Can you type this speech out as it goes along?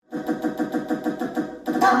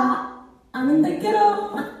I'm in the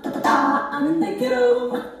ghetto. I'm in the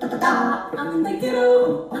ghetto. I'm in the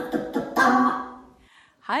ghetto.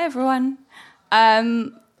 Hi everyone.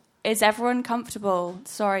 Is everyone comfortable?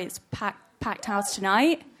 Sorry, it's packed house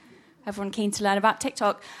tonight. Everyone keen to learn about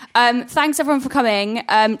TikTok. Thanks everyone for coming.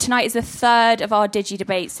 Tonight is the third of our Digi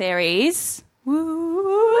Debate series. Woo!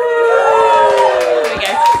 Here we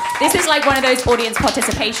go. This is like one of those audience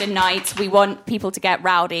participation nights. We want people to get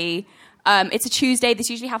rowdy. It's a Tuesday.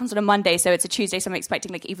 This usually happens on a Monday, so it's a Tuesday, so I'm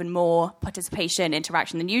expecting like even more participation,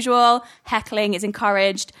 interaction than usual. Heckling is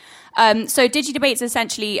encouraged. So Digi Debates is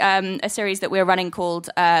essentially a series that we're running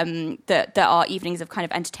called that are evenings of kind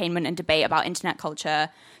of entertainment and debate about internet culture,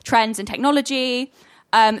 trends and technology.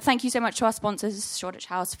 Thank you so much to our sponsors, Shoreditch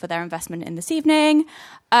House, for their investment in this evening.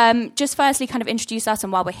 Just firstly, kind of introduce us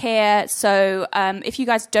and while we're here. So if you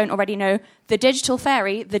guys don't already know, the Digital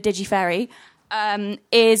Fairy, the Digi Fairy,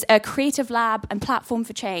 is a creative lab and platform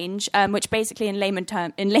for change, which basically in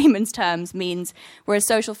layman's terms means we're a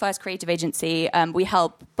social-first creative agency. We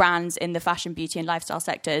help brands in the fashion, beauty and lifestyle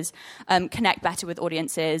sectors connect better with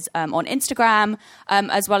audiences on Instagram,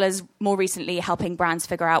 as well as more recently helping brands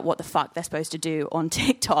figure out what the fuck they're supposed to do on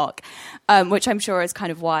TikTok, which I'm sure is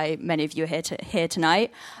kind of why many of you are here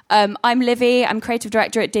tonight. I'm Livy, I'm creative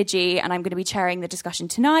director at Digi, and I'm going to be chairing the discussion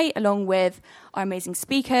tonight along with our amazing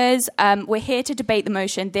speakers. We're here to debate the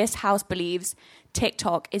motion this house believes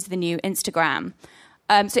TikTok is the new Instagram.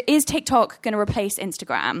 So is TikTok going to replace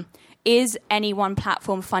Instagram? Is any one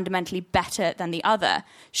platform fundamentally better than the other?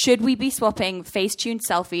 Should we be swapping face-tuned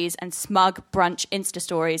selfies and smug brunch Insta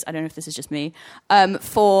stories, I don't know if this is just me,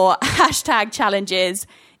 for hashtag challenges,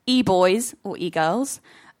 e-boys or e-girls,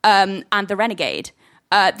 and the renegade?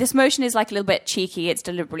 This motion is like a little bit cheeky, it's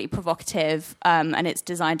deliberately provocative, and it's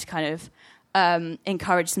designed to kind of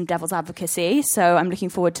encourage some devil's advocacy, so I'm looking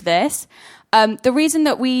forward to this. The reason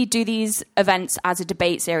that we do these events as a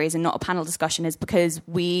debate series and not a panel discussion is because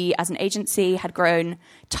we, as an agency, had grown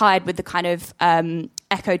tired with the kind of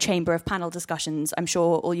echo chamber of panel discussions. I'm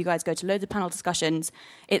sure all you guys go to loads of panel discussions.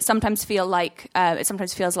 It sometimes feels like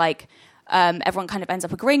everyone kind of ends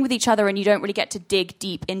up agreeing with each other, and you don't really get to dig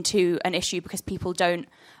deep into an issue because people don't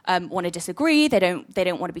want to disagree. They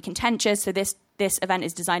don't want to be contentious. So this event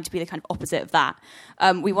is designed to be the kind of opposite of that.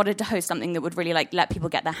 We wanted to host something that would really like let people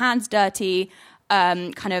get their hands dirty,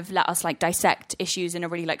 kind of let us like dissect issues in a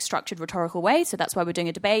really like structured rhetorical way. So that's why we're doing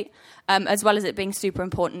a debate, as well as it being super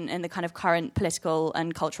important in the kind of current political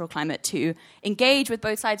and cultural climate to engage with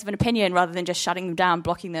both sides of an opinion rather than just shutting them down,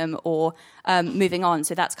 blocking them, or moving on.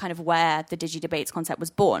 So that's kind of where the Digi Debates concept was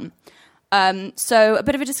born. So a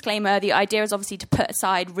bit of a disclaimer, the idea is obviously to put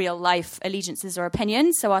aside real life allegiances or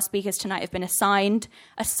opinions. So our speakers tonight have been assigned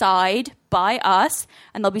a side by us,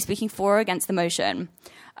 and they'll be speaking for or against the motion.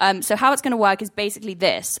 So how it's going to work is basically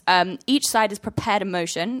this. Each side has prepared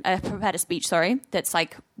a speech, that's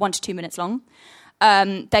like 1 to 2 minutes long.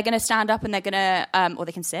 They're going to stand up and they're going to, or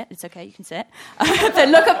they can sit. It's okay, you can sit. The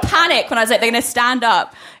look of panic when I was like, they're going to stand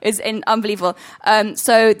up is unbelievable.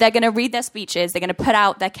 So they're going to read their speeches. They're going to put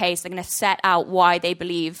out their case. They're going to set out why they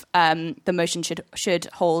believe the motion should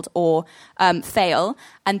hold or fail.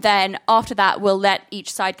 And then after that, we'll let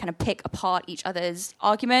each side kind of pick apart each other's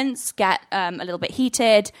arguments, get a little bit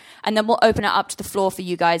heated, and then we'll open it up to the floor for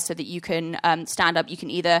you guys so that you can stand up. You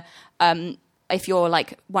can either... if you're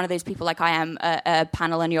like one of those people like I am, a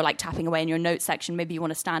panel, and you're like tapping away in your notes section, maybe you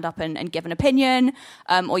want to stand up and give an opinion,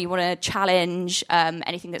 or you want to challenge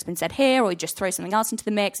anything that's been said here, or just throw something else into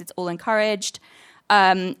the mix. It's all encouraged.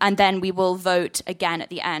 And then we will vote again at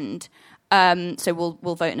the end. So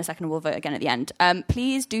we'll vote in a second, and we'll vote again at the end.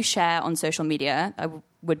 Please do share on social media. I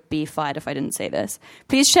would be fired if I didn't say this.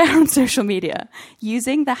 Please share on social media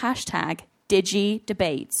using the hashtag Digi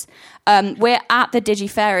Debates. We're at the Digi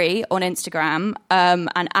Fairy on Instagram,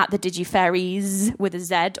 and at the Digi Fairies with a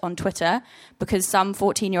Z on Twitter, because some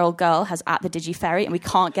 14-year-old girl has at the Digi Fairy and we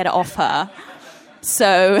can't get it off her.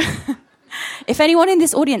 So if anyone in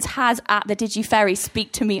this audience has at the Digi Fairy,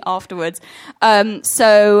 speak to me afterwards.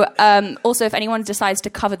 Also, if anyone decides to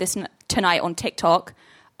cover this tonight on TikTok,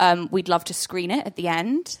 we'd love to screen it at the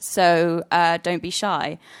end, so don't be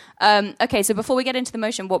shy. Okay, so before we get into the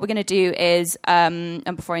motion, what we're going to do is, and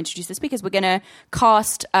before I introduce the speakers, we're going to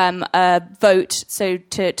cast a vote, so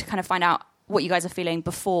to kind of find out what you guys are feeling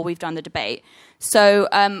before we've done the debate. So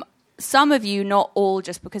some of you, not all,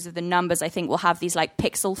 just because of the numbers, I think will have these like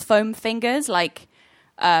pixel foam fingers, like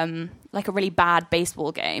a really bad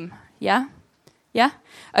baseball game. Yeah?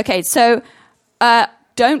 Okay, so...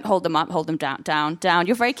 don't hold them up, hold them down.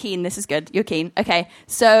 You're very keen. This is good. You're keen. Okay.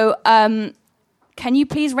 So can you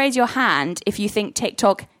please raise your hand if you think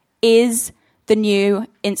TikTok is the new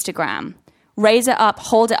Instagram? Raise it up,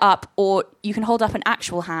 hold it up, or you can hold up an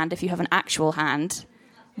actual hand if you have an actual hand,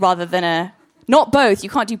 rather than a... Not both. You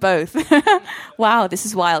can't do both. Wow, this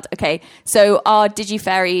is wild. Okay, so our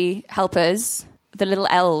DigiFairy helpers, the little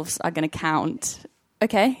elves, are going to count.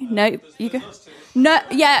 Okay, no, you go. No,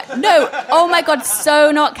 yeah, no. Oh my God,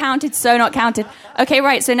 so not counted, so not counted. Okay,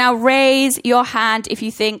 right, so now raise your hand if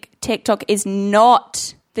you think TikTok is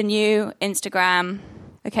not the new Instagram.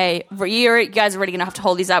 Okay, you guys are really going to have to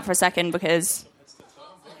hold these out for a second because...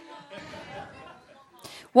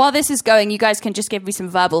 While this is going, you guys can just give me some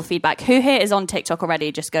verbal feedback. Who here is on TikTok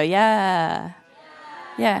already? Just go, yeah.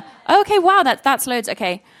 Yeah. Okay, wow, that's loads.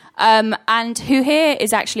 Okay. And who here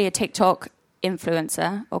is actually a TikTok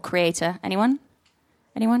influencer or creator? Anyone?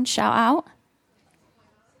 Anyone? Shout out.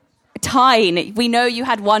 Tyne, we know you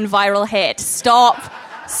had one viral hit. Stop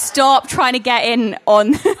trying to get in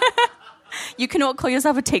on... You cannot call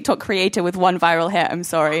yourself a TikTok creator with one viral hit. I'm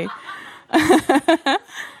sorry.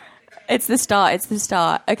 It's the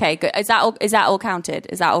start. Okay, good. Is that all counted?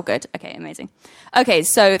 Is that all good? Okay, amazing. Okay,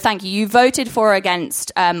 so thank you. You voted for or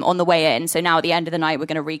against on the way in. So now at the end of the night, we're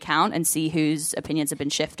going to recount and see whose opinions have been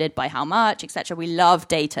shifted by how much, etc. We love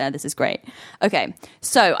data. This is great. Okay,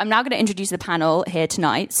 so I'm now going to introduce the panel here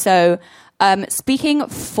tonight. So speaking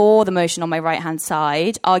for the motion on my right-hand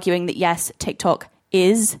side, arguing that yes, TikTok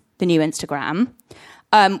is the new Instagram,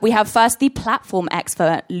 we have first the platform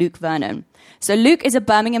expert, Luke Vernon. So Luke is a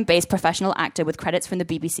Birmingham-based professional actor with credits from the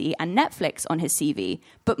BBC and Netflix on his CV.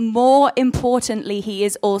 But more importantly, he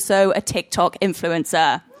is also a TikTok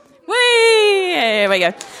influencer. Whee! Here we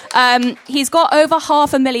go. He's got over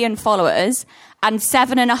 500,000 followers and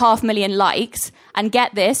 7.5 million likes. And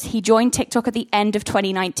get this, he joined TikTok at the end of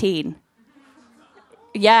 2019.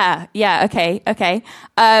 Yeah, okay.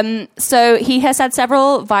 So he has had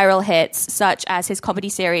several viral hits, such as his comedy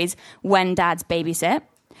series, When Dads Babysit,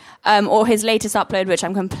 or his latest upload, which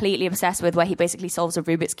I'm completely obsessed with, where he basically solves a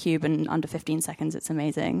Rubik's Cube in under 15 seconds. It's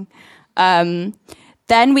amazing. Then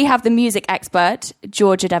we have the music expert,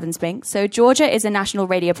 Georgia Devonspink. So Georgia is a national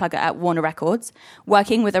radio plugger at Warner Records,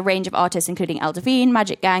 working with a range of artists, including El Devine,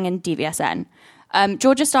 Magic Gang, and DVSN.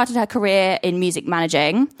 Georgia started her career in music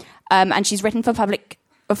managing, and she's written for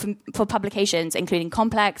publications including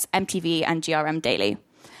Complex, MTV, and GRM Daily.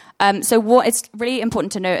 So it's really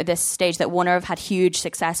important to note at this stage that Warner have had huge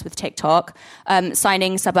success with TikTok.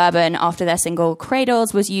 Signing Suburban after their single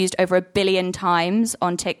Cradles was used over 1 billion times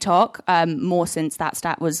on TikTok, more since that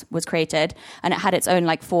stat was created. And it had its own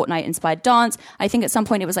like Fortnite-inspired dance. I think at some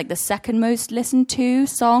point it was like the second most listened to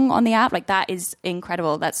song on the app. Like that is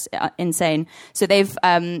incredible. That's insane. So they've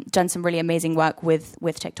done some really amazing work with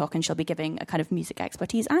TikTok, and she'll be giving a kind of music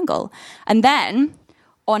expertise angle. And then...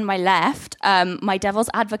 on my left, my devil's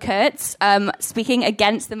advocates, speaking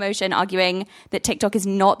against the motion, arguing that TikTok is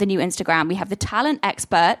not the new Instagram. We have the talent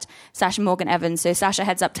expert, Sasha Morgan Evans. So Sasha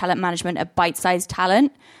heads up talent management at Bite Size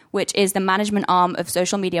Talent, which is the management arm of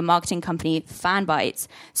social media marketing company Fanbytes.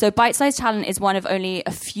 So Bite Size Talent is one of only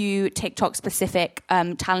a few TikTok-specific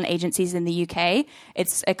talent agencies in the UK.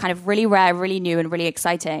 It's a kind of really rare, really new, and really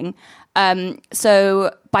exciting.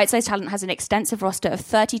 So Bite Size Talent has an extensive roster of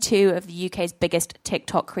 32 of the UK's biggest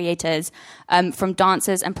TikTok creators, from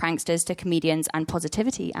dancers and pranksters to comedians and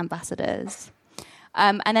positivity ambassadors.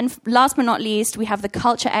 And then last but not least, we have the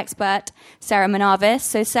culture expert, Sarah Manavis.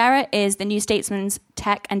 So Sarah is the New Statesman's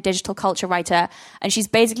tech and digital culture writer, and she's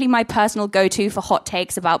basically my personal go-to for hot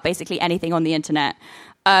takes about basically anything on the internet.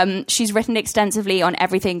 She's written extensively on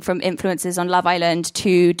everything from influences on Love Island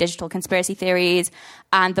to digital conspiracy theories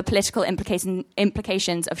and the political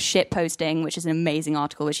implications of shit posting, which is an amazing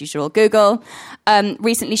article which you should all Google.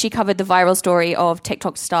 Recently, she covered the viral story of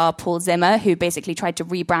TikTok star Paul Zimmer, who basically tried to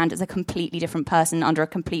rebrand as a completely different person under a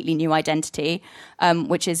completely new identity,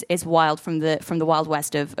 which is wild from the wild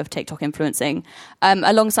west of TikTok influencing.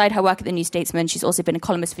 Alongside her work at the New Statesman, she's also been a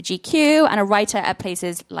columnist for GQ and a writer at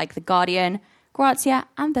places like The Guardian, Grazia,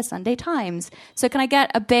 and The Sunday Times. So can I get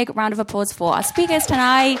a big round of applause for our speakers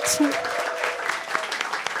tonight?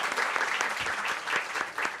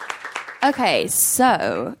 Okay,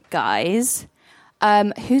 so, guys,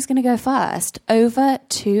 who's going to go first? Over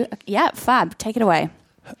to... Yeah, Fab, take it away.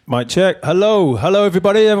 Mic check. Hello,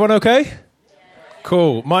 everybody. Everyone okay?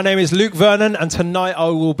 Cool. My name is Luke Vernon, and tonight I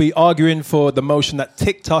will be arguing for the motion that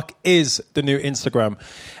TikTok is the new Instagram.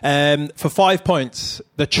 For 5 points,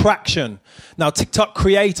 the traction. Now, TikTok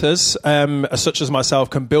creators, such as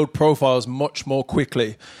myself, can build profiles much more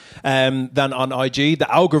quickly than on IG.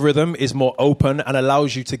 The algorithm is more open and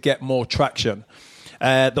allows you to get more traction.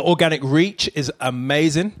 The organic reach is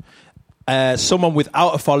amazing. someone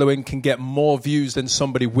without a following can get more views than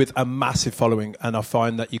somebody with a massive following. And I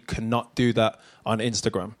find that you cannot do that on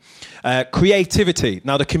Instagram. Creativity.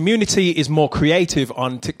 Now, the community is more creative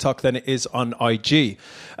on TikTok than it is on IG.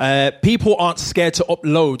 People aren't scared to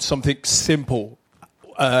upload something simple,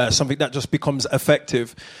 something that just becomes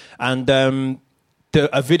effective. And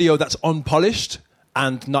a video that's unpolished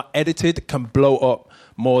and not edited can blow up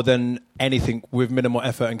more than anything with minimal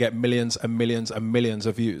effort and get millions and millions and millions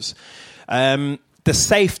of views. The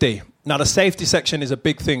safety. Now, the safety section is a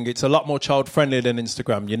big thing. It's a lot more child-friendly than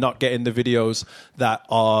Instagram. You're not getting the videos that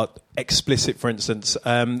are explicit, for instance.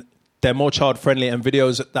 They're more child-friendly, and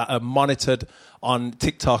videos that are monitored on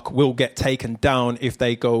TikTok will get taken down if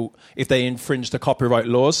they infringe the copyright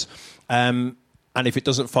laws, and if it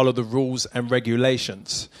doesn't follow the rules and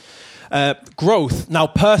regulations. Growth. Now,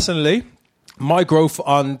 personally, my growth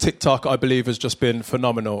on TikTok, I believe, has just been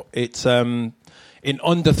phenomenal. It's in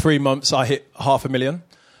under 3 months, I hit 500,000.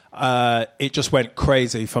 It just went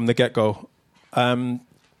crazy from the get-go. I'm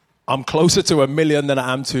closer to 1 million than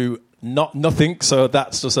I am to nothing, so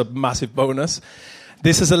that's just a massive bonus.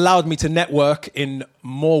 This has allowed me to network in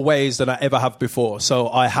more ways than I ever have before. So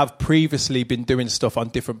I have previously been doing stuff on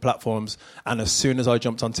different platforms, and as soon as I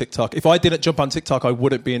jumped on TikTok, if I didn't jump on TikTok, I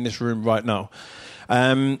wouldn't be in this room right now.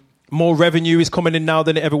 More revenue is coming in now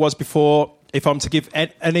than it ever was before. If I'm to give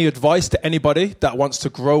any advice to anybody that wants to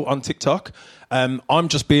grow on TikTok, I'm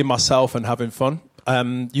just being myself and having fun.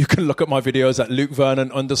 You can look at my videos at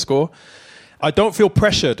LukeVernon_. I don't feel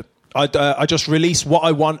pressured. I just release what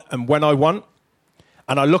I want and when I want.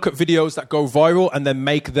 And I look at videos that go viral and then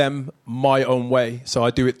make them my own way. So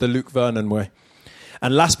I do it the Luke Vernon way.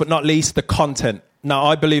 And last but not least, the content. Now,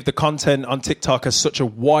 I believe the content on TikTok has such a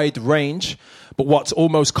wide range, but what's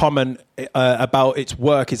almost common about its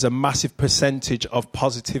work is a massive percentage of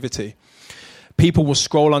positivity. People will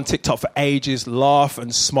scroll on TikTok for ages, laugh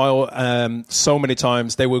and smile so many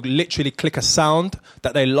times. They will literally click a sound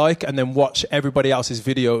that they like and then watch everybody else's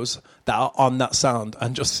videos that are on that sound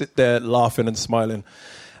and just sit there laughing and smiling.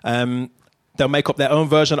 They'll make up their own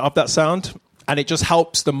version of that sound, and it just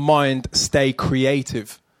helps the mind stay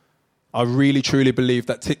creative. I really, truly believe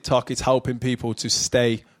that TikTok is helping people to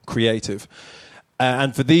stay creative.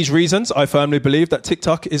 And for these reasons, I firmly believe that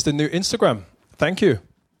TikTok is the new Instagram. Thank you.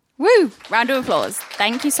 Woo! Round of applause.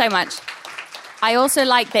 Thank you so much. I also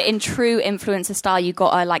like that in true influencer style, you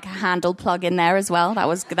got a handle plug in there as well. That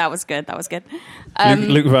was good. That was good.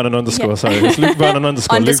 Luke Vernon _ Yeah. Sorry, it's Luke Vernon _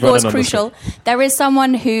 underscore is crucial. There is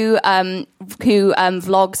someone who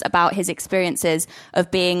vlogs about his experiences of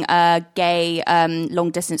being a gay long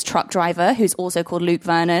distance truck driver, who's also called Luke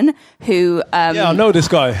Vernon. Who yeah, I know this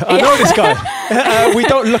guy. I know this guy. We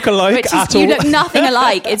don't look alike at all. You look nothing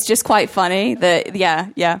alike. It's just quite funny.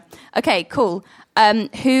 Yeah. Okay, cool.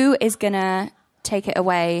 Who is gonna take it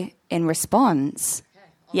away in response?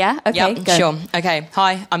 Yeah? Okay, yeah, go. Sure. Okay,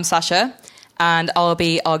 hi, I'm Sasha, and I'll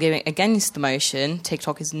be arguing against the motion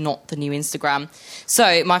TikTok is not the new Instagram.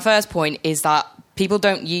 So my first point is that people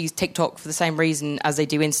don't use TikTok for the same reason as they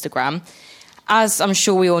do Instagram. As I'm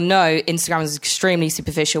sure we all know, Instagram is an extremely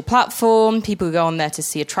superficial platform. People go on there to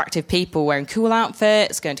see attractive people wearing cool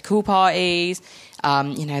outfits, going to cool parties, their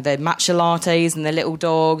matcha lattes and their little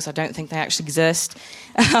dogs. I don't think they actually exist.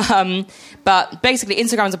 But basically,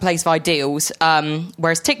 Instagram is a place of ideals,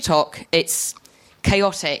 whereas TikTok, it's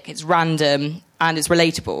chaotic, it's random, and it's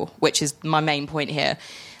relatable, which is my main point here.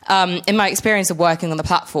 In my experience of working on the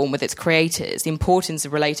platform with its creators, the importance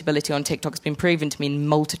of relatability on TikTok has been proven to me in a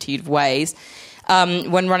multitude of ways.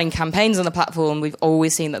 When running campaigns on the platform, we've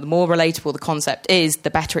always seen that the more relatable the concept is,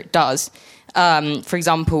 the better it does. For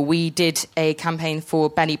example, we did a campaign for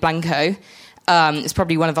Benny Blanco. It's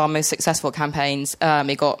probably one of our most successful campaigns.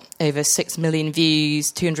 It got over 6 million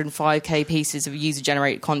views, 205k pieces of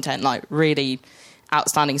user-generated content, really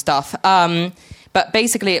outstanding stuff. But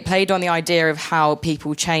basically, it played on the idea of how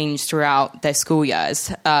people change throughout their school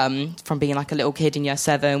years, from being a little kid in year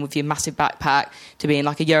 7 with your massive backpack to being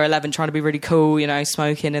a year 11 trying to be really cool,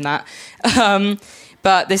 smoking and that.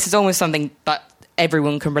 But this is almost something that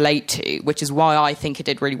everyone can relate to, which is why I think it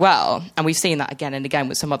did really well. And we've seen that again and again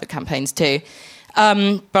with some other campaigns too.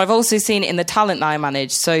 But I've also seen it in the talent that I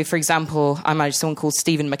manage. So, for example, I manage someone called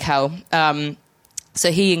Stephen McKell.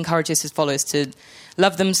 So he encourages his followers to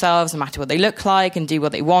love themselves no matter what they look like and do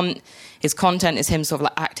what they want. His content is him sort of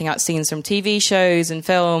acting out scenes from TV shows and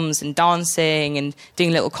films and dancing and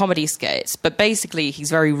doing little comedy skits. But basically, he's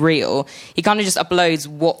very real. He kind of just uploads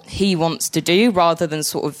what he wants to do rather than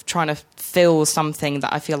sort of trying to fill something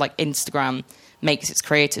that I feel like Instagram makes its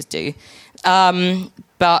creators do.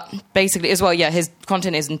 But basically, as well, his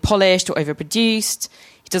content isn't polished or overproduced.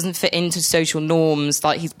 He doesn't fit into social norms.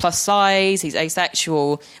 Like, he's plus size, he's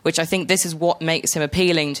asexual, which I think this is what makes him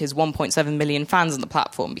appealing to his 1.7 million fans on the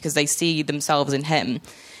platform, because they see themselves in him.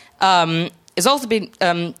 It's also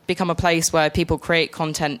become a place where people create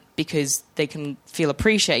content because they can feel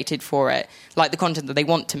appreciated for it, like the content that they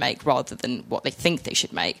want to make rather than what they think they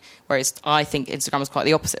should make, whereas I think Instagram is quite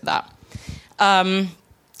the opposite of that.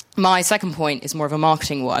 My second point is more of a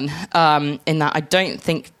marketing one, in that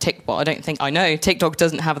I know TikTok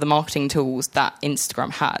doesn't have the marketing tools that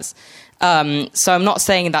Instagram has. So I'm not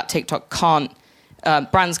saying that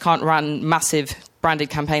brands can't run massive branded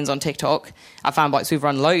campaigns on TikTok. At Fanbytes, we've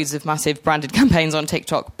run loads of massive branded campaigns on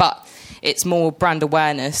TikTok, but it's more brand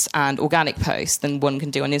awareness and organic posts than one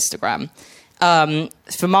can do on Instagram.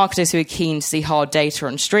 For marketers who are keen to see hard data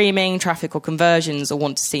on streaming, traffic or conversions, or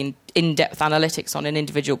want to see in-depth analytics on an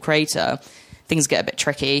individual creator, things get a bit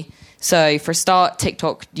tricky. So for a start,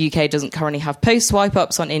 TikTok UK doesn't currently have post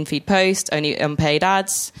swipe-ups on in-feed posts, only unpaid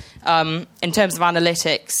ads. In terms of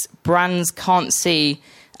analytics, brands can't see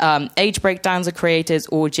age breakdowns of creators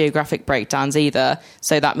or geographic breakdowns either.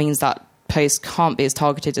 So that means that posts can't be as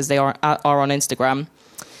targeted as they are on Instagram.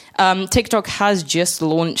 TikTok has just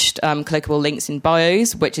launched clickable links in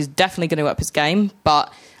bios, which is definitely going to up its game,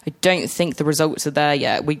 but I don't think the results are there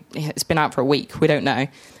yet. It's been out for a week. We don't know.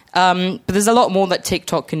 But there's a lot more that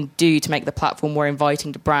TikTok can do to make the platform more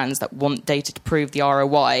inviting to brands that want data to prove the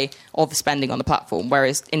ROI of spending on the platform,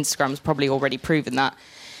 whereas Instagram's probably already proven that.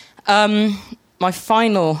 My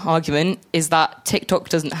final argument is that TikTok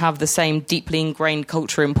doesn't have the same deeply ingrained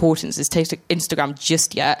cultural importance as Instagram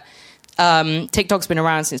just yet. TikTok's been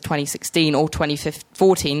around since 2016 or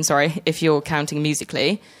 2014, if you're counting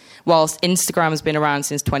Musical.ly, whilst Instagram has been around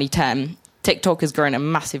since 2010. TikTok has grown at a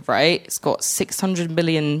massive rate. It's got 600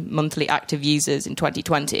 million monthly active users in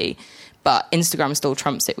 2020, but Instagram still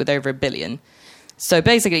trumps it with over 1 billion. So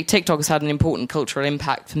basically, TikTok has had an important cultural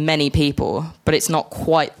impact for many people, but it's not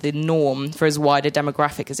quite the norm for as wide a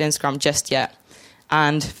demographic as Instagram just yet.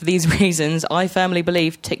 And for these reasons, I firmly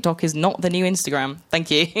believe TikTok is not the new Instagram.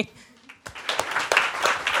 Thank you.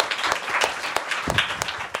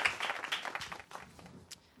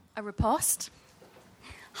 A riposte.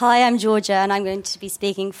 Hi, I'm Georgia, and I'm going to be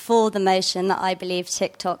speaking for the motion that I believe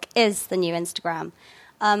TikTok is the new Instagram.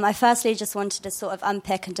 I firstly just wanted to sort of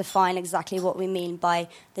unpick and define exactly what we mean by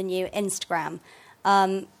the new Instagram.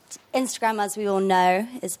 Instagram, as we all know,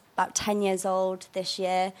 is about 10 years old this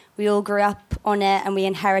year. We all grew up on it, and we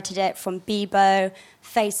inherited it from Bebo,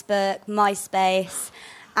 Facebook, MySpace.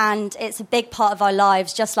 And it's a big part of our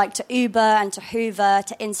lives, just like to Uber and to Hoover,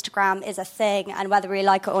 to Instagram is a thing. And whether we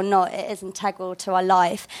like it or not, it is integral to our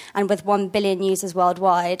life. And with 1 billion users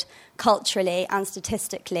worldwide, culturally and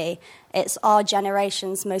statistically, it's our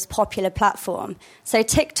generation's most popular platform. So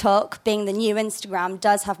TikTok, being the new Instagram,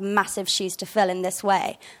 does have massive shoes to fill in this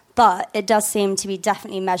way. But it does seem to be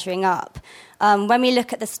definitely measuring up. When we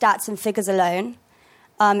look at the stats and figures alone,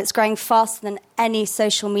 it's growing faster than any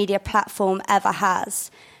social media platform ever has.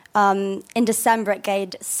 In December, it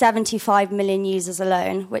gained 75 million users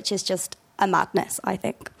alone, which is just a madness, I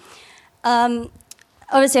think.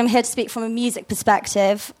 Obviously, I'm here to speak from a music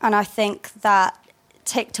perspective, and I think that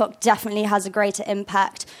TikTok definitely has a greater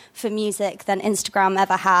impact for music than Instagram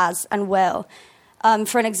ever has and will.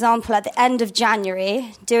 For an example, at the end of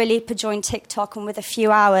January, Dua Lipa joined TikTok and with a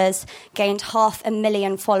few hours gained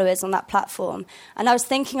 500,000 followers on that platform. And I was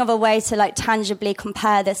thinking of a way to tangibly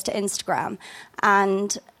compare this to Instagram.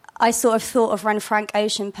 And I sort of thought of when Frank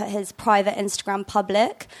Ocean put his private Instagram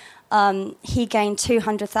public. He gained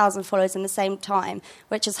 200,000 followers in the same time,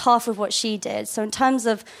 which is half of what she did. So in terms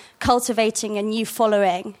of cultivating a new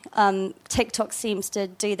following, TikTok seems to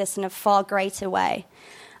do this in a far greater way.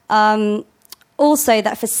 Also,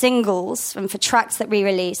 that for singles and for tracks that we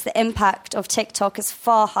release, the impact of TikTok is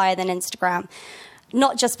far higher than Instagram.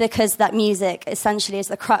 Not just because that music essentially is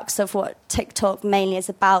the crux of what TikTok mainly is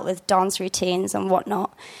about with dance routines and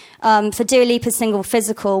whatnot. For Dua Lipa's single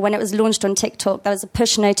Physical, when it was launched on TikTok, there was a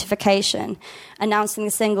push notification announcing the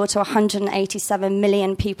single to 187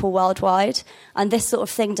 million people worldwide. And this sort of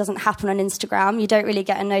thing doesn't happen on Instagram. You don't really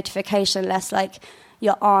get a notification unless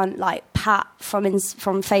your aunt Pat from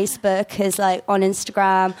Facebook is on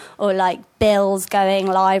Instagram, or Bill's going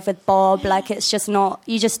live with Bob. It's just not,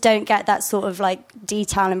 you just don't get that sort of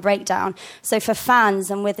detail and breakdown. So for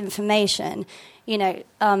fans and with information,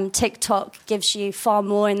 TikTok gives you far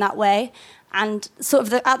more in that way. And sort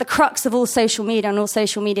of at the crux of all social media and all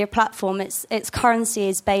social media platforms, its currency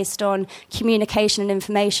is based on communication and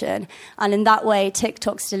information. And in that way,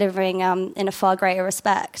 TikTok's delivering in a far greater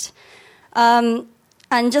respect.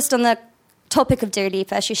 And just on the topic of Dua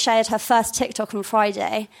Lipa, she shared her first TikTok on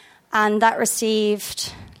Friday, and that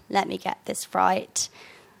received, let me get this right,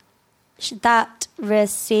 that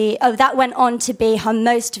went on to be her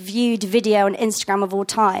most viewed video on Instagram of all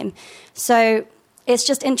time. So it's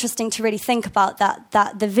just interesting to really think about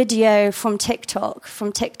that the video from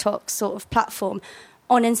TikTok's sort of platform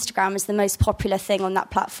on Instagram is the most popular thing on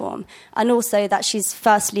that platform. And also that she's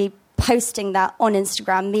firstly posting that on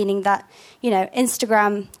Instagram, meaning that,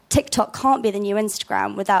 TikTok can't be the new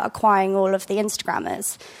Instagram without acquiring all of the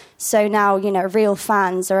Instagrammers. So now, real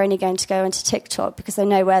fans are only going to go into TikTok because they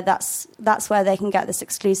know where that's where they can get this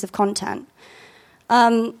exclusive content.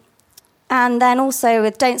 And then also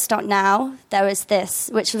with Don't Stop Now, there was this,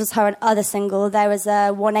 which was her other single. There was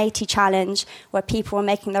a 180 challenge where people were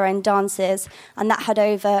making their own dances, and that had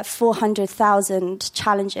over 400,000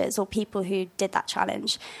 challenges or people who did that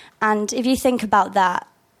challenge. And if you think about that,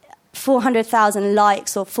 400,000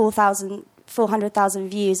 likes or 400,000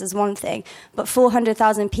 views is one thing, but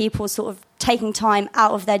 400,000 people sort of taking time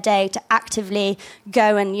out of their day to actively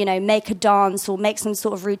go and, make a dance or make some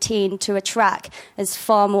sort of routine to a track is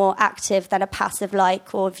far more active than a passive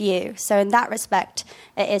like or view. So in that respect,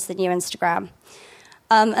 it is the new Instagram.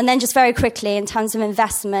 And then just very quickly, in terms of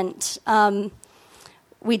investment,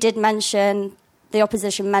 we did mention, the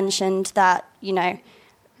opposition mentioned that,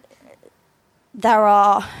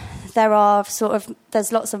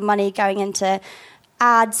 there's lots of money going into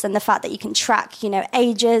ads and the fact that you can track,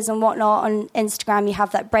 ages and whatnot. On Instagram, you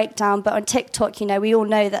have that breakdown. But on TikTok, we all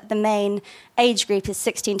know that the main age group is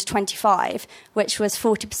 16 to 25, which was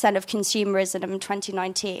 40% of consumerism in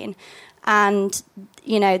 2019. And,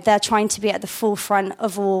 they're trying to be at the forefront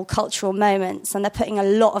of all cultural moments, and they're putting a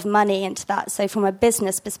lot of money into that. So from a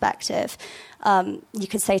business perspective, you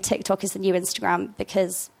could say TikTok is the new Instagram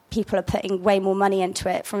because people are putting way more money into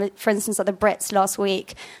it. For instance, at the Brits last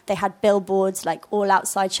week, they had billboards all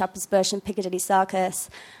outside Shepherd's Bush and Piccadilly Circus.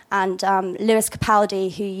 And Lewis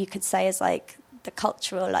Capaldi, who you could say is the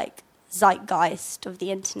cultural zeitgeist of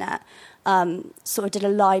the internet, sort of did a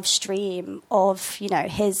live stream of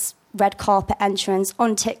his red carpet entrance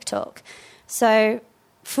on TikTok. So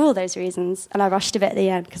for all those reasons, and I rushed a bit at the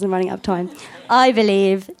end because I'm running out of time, I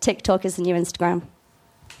believe TikTok is the new Instagram.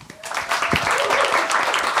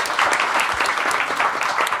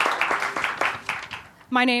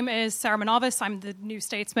 My name is Sarah Manavis. I'm the New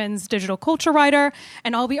Statesman's digital culture writer,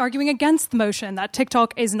 and I'll be arguing against the motion that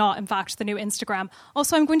TikTok is not, in fact, the new Instagram.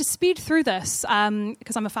 Also, I'm going to speed through this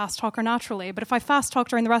because I'm a fast talker naturally, but if I fast talk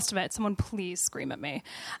during the rest of it, someone please scream at me.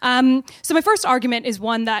 So my first argument is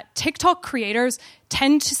one that TikTok creators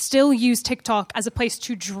tend to still use TikTok as a place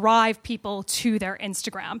to drive people to their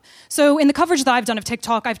Instagram. So in the coverage that I've done of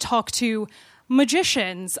TikTok, I've talked to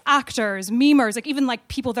magicians, actors, memers, even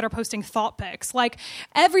people that are posting thought pics.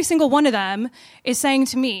 Every single one of them is saying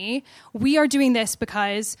to me, we are doing this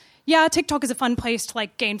because, yeah, TikTok is a fun place to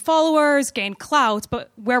gain followers, gain clout,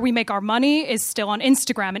 but where we make our money is still on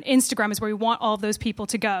Instagram, and Instagram is where we want all of those people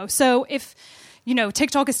to go. So if,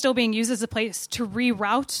 TikTok is still being used as a place to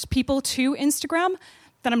reroute people to Instagram,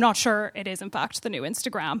 then I'm not sure it is, in fact, the new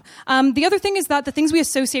Instagram. The other thing is that the things we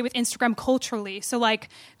associate with Instagram culturally, so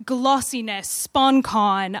glossiness,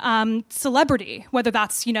 SpawnCon, celebrity, whether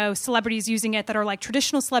that's, celebrities using it that are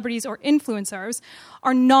traditional celebrities or influencers,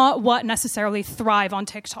 are not what necessarily thrive on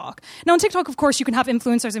TikTok. Now, on TikTok, of course, you can have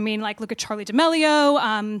influencers. Look at Charli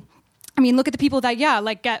D'Amelio. Look at the people that,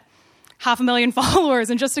 get 500,000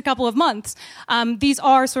 followers in just a couple of months. These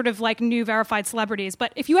are sort of new verified celebrities.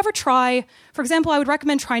 But if you ever try, for example, I would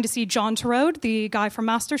recommend trying to see John Turode, the guy from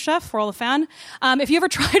MasterChef. We're all a fan. If you ever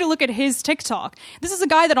try to look at his TikTok, this is a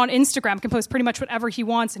guy that on Instagram can post pretty much whatever he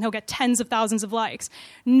wants and he'll get tens of thousands of likes.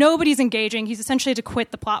 Nobody's engaging. He's essentially had to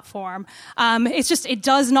quit the platform. It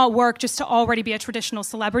does not work just to already be a traditional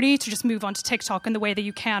celebrity to just move on to TikTok in the way that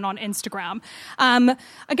you can on Instagram.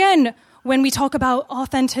 Again, when we talk about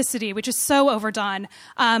authenticity, which is so overdone,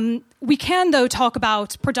 we can, though, talk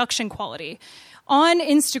about production quality. On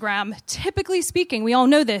Instagram, typically speaking, we all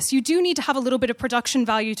know this, you do need to have a little bit of production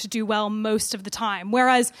value to do well most of the time.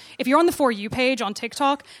 Whereas if you're on the For You page on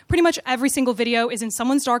TikTok, pretty much every single video is in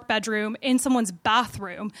someone's dark bedroom, in someone's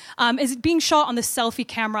bathroom, is being shot on the selfie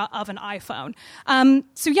camera of an iPhone.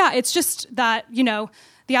 It's just that,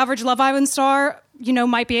 the average Love Island star,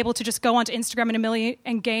 might be able to just go onto Instagram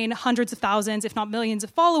and gain hundreds of thousands, if not millions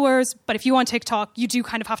of followers. But if you on TikTok, you do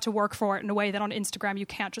kind of have to work for it in a way that on Instagram, you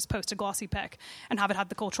can't just post a glossy pic and have it have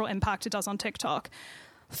the cultural impact it does on TikTok.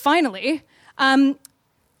 Finally,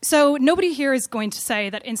 So nobody here is going to say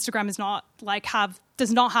that Instagram is not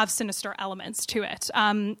does not have sinister elements to it.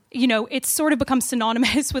 It's sort of become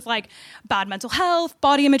synonymous with like bad mental health,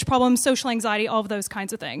 body image problems, social anxiety, all of those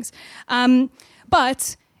kinds of things.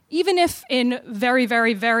 But even if in very,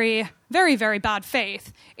 very, very, very, very bad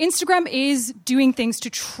faith, Instagram is doing things to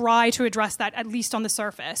try to address that, at least on the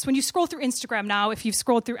surface. When you scroll through Instagram now, if you've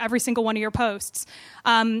scrolled through every single one of your posts,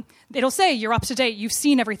 it'll say you're up to date, you've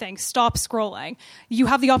seen everything, stop scrolling. You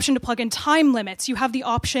have the option to plug in time limits. You have the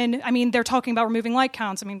option, they're talking about removing like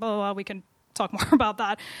counts. Blah, blah, blah, we can talk more about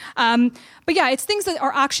that. But yeah, it's things that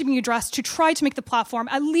are actually being addressed to try to make the platform,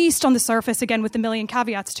 at least on the surface, again, with a million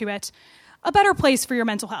caveats to it, a better place for your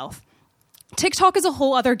mental health. TikTok is a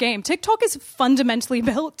whole other game. TikTok is fundamentally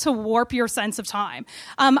built to warp your sense of time.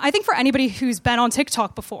 I think for anybody who's been on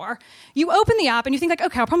TikTok before, you open the app and you think like,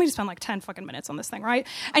 okay, I'll probably just spend like 10 fucking minutes on this thing, right?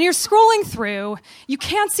 And you're scrolling through, you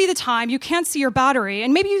can't see the time, you can't see your battery,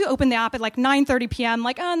 and maybe you open the app at like 9:30 p.m.,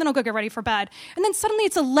 like, and then I'll go get ready for bed. And then suddenly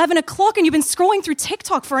it's 11 o'clock and you've been scrolling through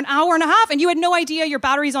TikTok for an hour and a half and you had no idea your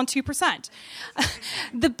battery's on 2%.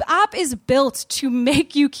 The app is built to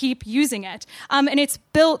make you keep using it. And it's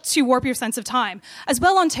built to warp your sense of time. As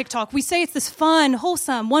well on TikTok, we say it's this fun,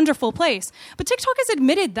 wholesome, wonderful place. But TikTok has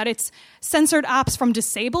admitted that it's censored apps from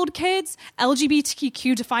disabled kids,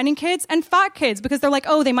 LGBTQ defining kids, and fat kids because they're like,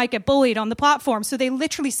 oh, they might get bullied on the platform. So they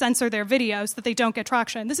literally censor their videos so that they don't get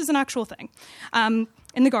traction. This is an actual thing.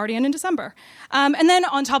 In The Guardian in December. And then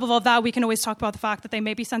on top of all of that, we can always talk about the fact that they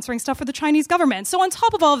may be censoring stuff for the Chinese government. So on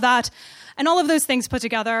top of all of that, and all of those things put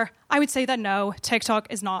together, I would say that no, TikTok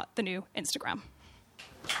is not the new Instagram.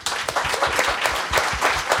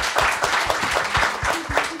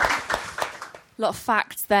 A lot of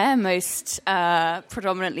facts there, most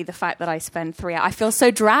predominantly the fact that I spend 3 hours. I feel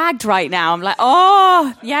so dragged right now. I'm like,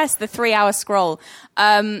 oh, yes, the 3-hour scroll.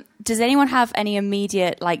 Does anyone have any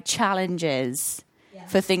immediate challenges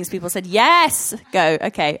for things people said? Yes! Go.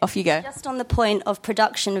 Okay, off you go. Just on the point of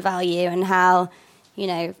production value and how,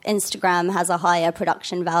 Instagram has a higher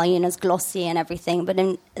production value and is glossy and everything. But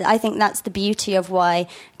I think that's the beauty of why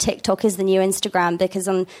TikTok is the new Instagram, because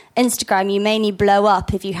on Instagram, you mainly blow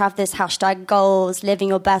up if you have this hashtag goals, living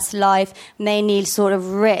your best life, mainly sort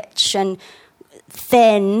of rich and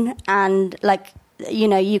thin and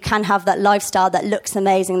you can have that lifestyle that looks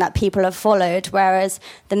amazing that people have followed, whereas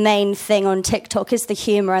the main thing on TikTok is the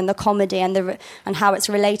humor and the comedy and how it's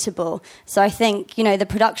relatable. So I think, the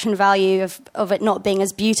production value of it not being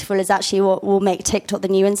as beautiful is actually what will make TikTok the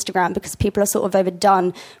new Instagram, because people are sort of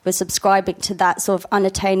overdone with subscribing to that sort of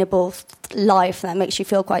unattainable life that makes you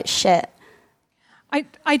feel quite shit.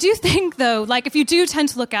 I do think, though, if you do tend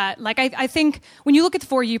to look at, I think when you look at the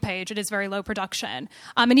For You page, it is very low production.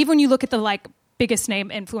 And even when you look at the, biggest name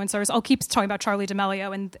influencers, I'll keep talking about Charli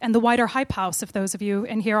D'Amelio and the wider Hype House, if those of you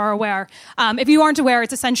in here are aware. If you aren't aware,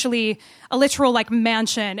 it's essentially a literal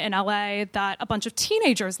mansion in LA that a bunch of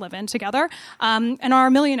teenagers live in together and are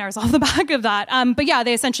millionaires off the back of that. But yeah,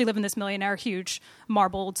 they essentially live in this millionaire, huge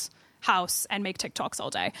marbled house and make TikToks all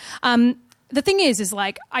day. The thing is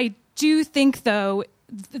I do think, though,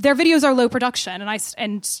 their videos are low production,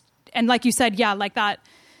 and like you said, yeah, that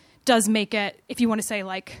does make it, if you want to say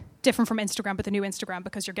different from Instagram, but the new Instagram,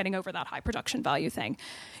 because you're getting over that high production value thing.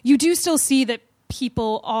 You do still see that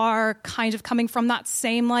people are kind of coming from that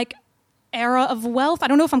same era of wealth. I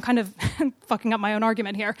don't know if I'm kind of fucking up my own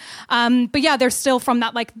argument here. But yeah, they're still from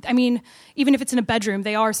that, even if it's in a bedroom,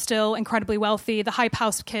 they are still incredibly wealthy. The Hype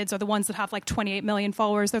House kids are the ones that have 28 million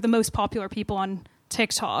followers. They're the most popular people on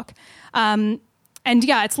TikTok. And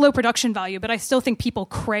yeah, it's low production value, but I still think people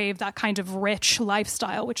crave that kind of rich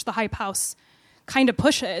lifestyle, which the Hype House kind of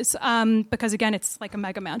pushes, because again, it's like a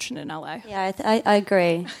mega mansion in LA. Yeah, I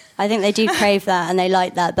agree. I think they do crave that and they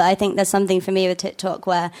like that, but I think there's something for me with TikTok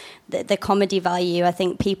where the comedy value, I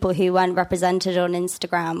think people who weren't represented on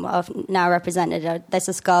Instagram are now represented. There's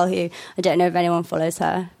this girl who, I don't know if anyone follows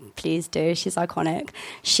her, please do, she's iconic.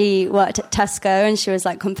 She worked at Tesco and she was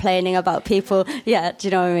complaining about people, yeah, do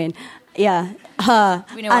you know what I mean? Yeah, her.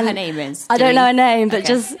 We know what her name is. I don't know her name, but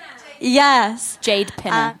just... Yes. Jade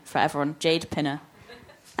Pinner for everyone. Jade Pinner.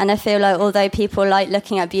 And I feel although people like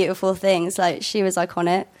looking at beautiful things, she was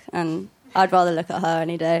iconic, and I'd rather look at her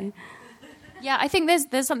any day. Yeah, I think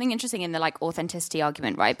there's something interesting in the authenticity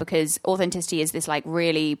argument, right? Because authenticity is this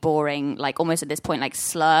really boring, almost at this point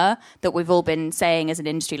slur that we've all been saying as an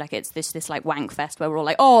industry, it's this wank fest where we're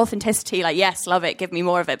all oh, authenticity, yes, love it, give me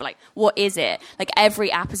more of it. But what is it?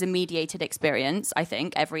 Every app is a mediated experience. I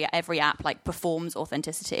think every app performs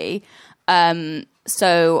authenticity.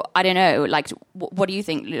 So I don't know. What do you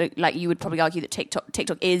think? You would probably argue that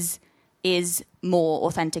TikTok is is more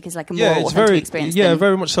authentic, is like a more Yeah, it's authentic very, experience. yeah, than-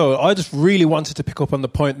 very much so. I just really wanted to pick up on the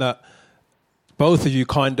point that both of you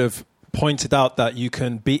kind of pointed out that you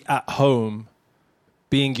can be at home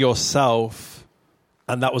being yourself,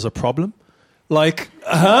 and that was a problem. Like,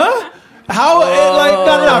 huh? How? Like,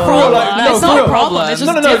 no, for real, like, no, It's for not real. a problem. It's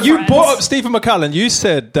just No. You different. brought up Stephen McCallan. You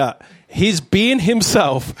said that he's being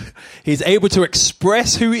himself. He's able to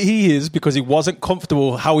express who he is because he wasn't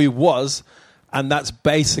comfortable how he was, and that's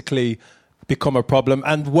basically become a problem.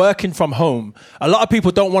 And working from home, a lot of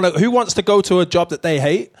people don't want to. Who wants to go to a job that they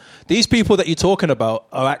hate? These people that you're talking about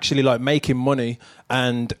are actually like making money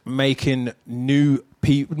and making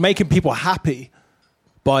making people happy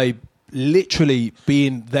by literally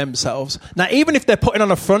being themselves. Now, even if they're putting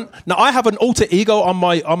on a front, now I have an alter ego on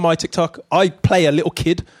my TikTok. I play a little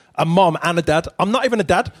kid, a mom and a dad. I'm not even a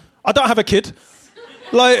dad. I don't have a kid.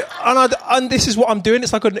 Like, and this is what I'm doing.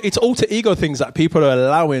 It's like it's alter ego things that people are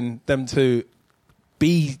allowing them to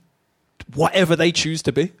be whatever they choose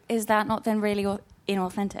to be. Is that not then really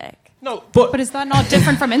inauthentic? No, But is that not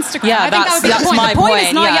different from Instagram? Yeah, I think that would be that's the point. my The point is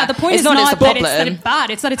point, not. yeah. Yeah, the point It's is not not it's the that it's problem. bad.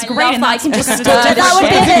 It's that it's I great. love And that I that's can just what it stir is. the That would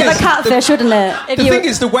be a bit of a catfish, wouldn't it? If the you- thing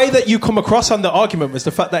is, the way that you come across on the argument was the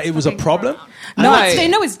fact that it was a problem. No.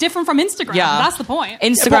 No, it's different from Instagram. Yeah. That's the point.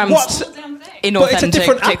 Instagram's what's- Damn thing. But it's a inauthentic,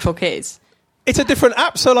 different app. TikTok is. It's a different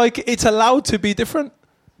app, so like it's allowed to be different.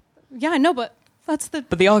 Yeah, I know, but that's the.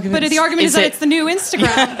 But the argument But the argument is that it's the new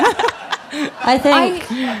Instagram. I think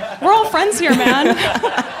We're all friends here, man.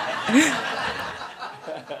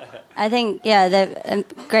 I think,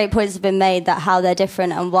 great points have been made that how they're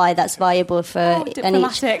different and why that's valuable for and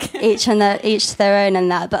diplomatic. each their own and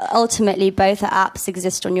that. But ultimately, both apps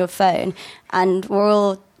exist on your phone, and we're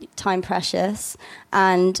all time precious.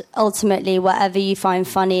 And ultimately, whatever you find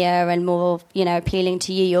funnier and more, appealing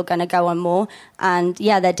to you, you're going to go on more. And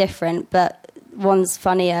yeah, they're different, but one's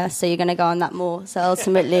funnier, so you're going to go on that more. So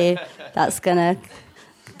ultimately, that's going to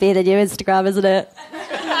be the new Instagram, isn't it?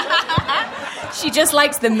 She just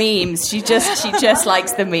likes the memes. She just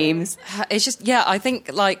likes the memes. It's just, yeah, I think,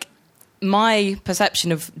 like, my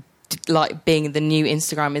perception of, like, being the new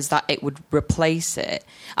Instagram is that it would replace it.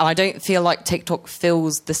 And I don't feel like TikTok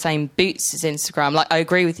fills the same boots as Instagram. Like, I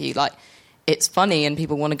agree with you. Like, it's funny and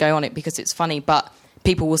people want to go on it because it's funny, but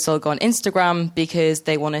people will still go on Instagram because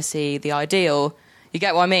they want to see the ideal. You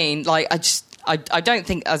get what I mean? Like, I don't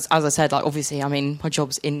think, as I said, like, obviously, I mean, my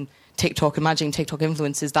job's in TikTok, imagining TikTok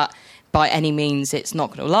influencers, that by any means it's not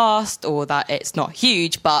going to last or that it's not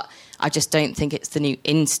huge, but I just don't think it's the new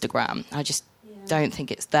Instagram. I just don't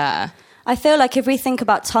think it's there. I feel like if we think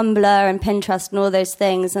about Tumblr and Pinterest and all those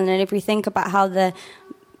things, and then if we think about how the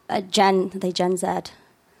Gen Z,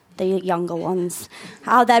 the younger ones,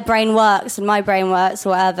 how their brain works and my brain works, or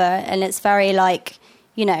whatever, and it's very like,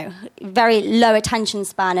 very low attention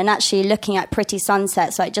span, and actually looking at pretty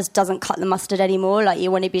sunsets, like, just doesn't cut the mustard anymore. Like,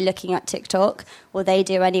 you want to be looking at TikTok, or they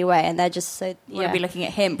do anyway, and they're just so. You want to be looking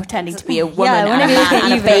at him pretending to be a woman I wanna and a be looking man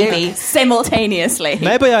at and a you, baby simultaneously.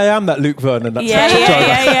 Maybe I am that Luke Vernon. That's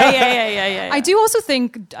Yeah. I do also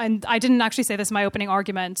think, and I didn't actually say this in my opening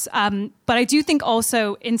argument, but I do think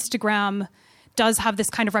also Instagram does have this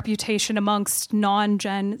kind of reputation amongst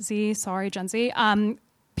Gen Z,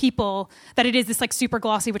 people, that it is this like super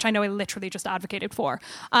glossy, which I know I literally just advocated for.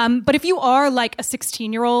 But if you are like a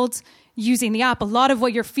 16-year-old using the app, a lot of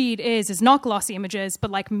what your feed is not glossy images, but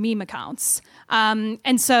like meme accounts.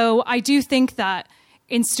 And so I do think that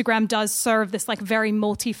Instagram does serve this like very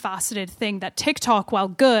multifaceted thing that TikTok, while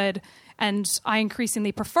good, and I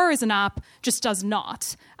increasingly prefer as an app, just does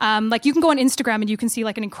not. Like, you can go on Instagram and you can see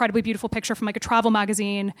like an incredibly beautiful picture from like a travel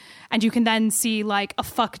magazine, and you can then see like a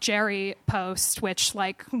fuck Jerry post, which,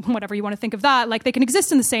 like, whatever you want to think of that, like, they can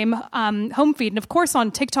exist in the same home feed. And of course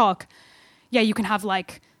on TikTok, yeah, you can have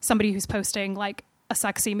like somebody who's posting like a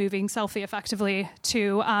sexy moving selfie effectively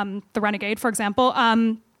to the Renegade, for example.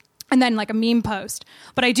 And then like a meme post.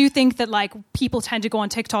 But I do think that like people tend to go on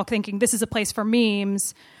TikTok thinking this is a place for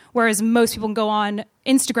memes, whereas most people can go on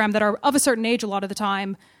Instagram that are of a certain age a lot of the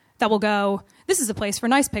time that will go, this is a place for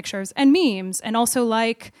nice pictures and memes, and also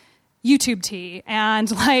like YouTube tea and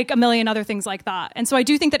like a million other things like that. And so I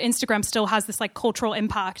do think that Instagram still has this like cultural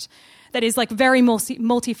impact that is like very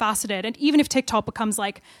multifaceted. And even if TikTok becomes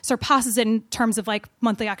like, surpasses it in terms of like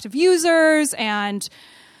monthly active users and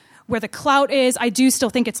where the clout is, I do still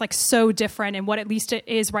think it's like so different in what at least it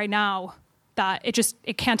is right now, that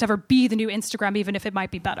it can't ever be the new Instagram, even if it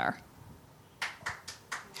might be better.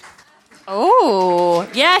 Oh,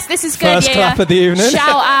 yes, this is good. First clap of the evening.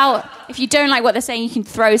 Shout out. If you don't like what they're saying, you can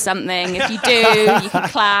throw something. If you do, you can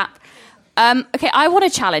clap. Okay, I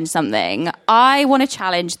want to challenge something. I want to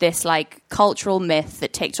challenge this like cultural myth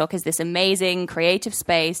that TikTok is this amazing creative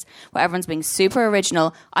space where everyone's being super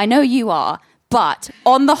original. I know you are. But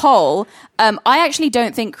on the whole, I actually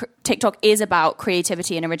don't think TikTok is about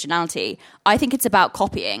creativity and originality. I think it's about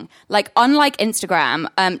copying. Like, unlike Instagram,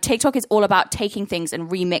 TikTok is all about taking things and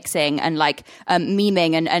remixing and like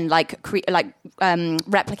memeing and like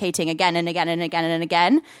replicating again and again and again and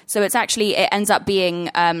again. So it's actually, it ends up being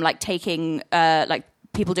like taking like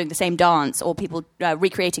people doing the same dance or people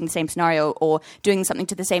recreating the same scenario or doing something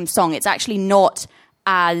to the same song. It's actually not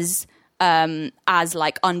as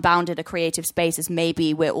like unbounded a creative space as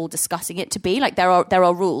maybe we're all discussing it to be. Like there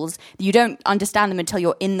are rules. You don't understand them until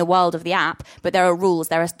you're in the world of the app, but there are rules.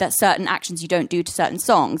 There are certain actions you don't do to certain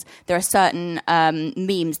songs. There are certain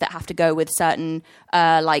memes that have to go with certain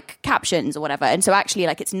like captions or whatever. And so actually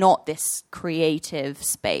like it's not this creative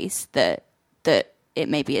space that it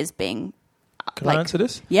maybe is being. Can I answer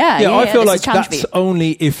this? Yeah, I feel like that's that's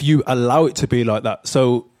only if you allow it to be like that.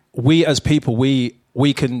 So we as people,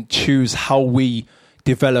 we can choose how we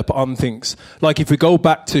develop on things. Like if we go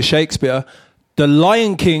back to Shakespeare, The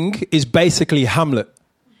Lion King is basically Hamlet.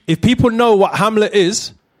 If people know what Hamlet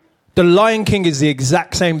is, The Lion King is the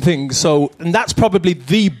exact same thing. So, and that's probably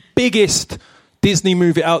the biggest Disney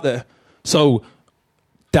movie out there. So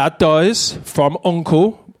dad dies from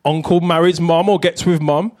uncle marries mom or gets with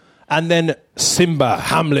mom, and then Simba,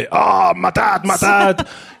 Hamlet, my dad.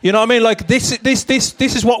 You know what I mean? Like this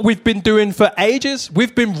is what we've been doing for ages.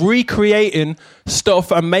 We've been recreating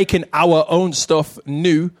stuff and making our own stuff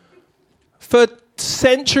new for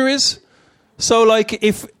centuries. So like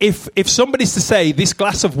if somebody's to say this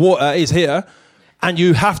glass of water is here and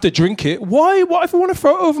you have to drink it, why? What if I want to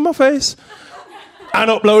throw it over my face? And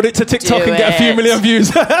upload it to TikTok and get a few million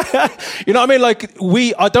views. You know what I mean? Like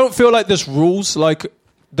I don't feel like there's rules. Like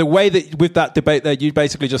the way that with that debate there, you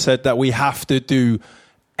basically just said that we have to do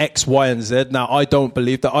X, Y, and Z. Now, I don't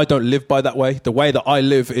believe that. I don't live by that way. The way that I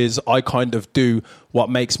live is I kind of do what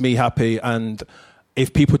makes me happy. And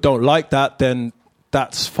if people don't like that, then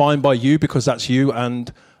that's fine by you because that's you.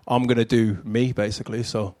 And I'm going to do me, basically.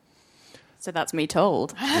 So that's me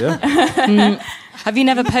told. Yeah. Have you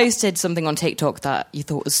never posted something on TikTok that you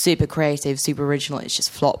thought was super creative, super original, it's just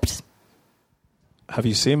flopped? Have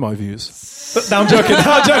you seen my views? No, I'm joking.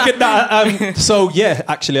 No, so yeah,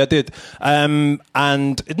 actually I did. And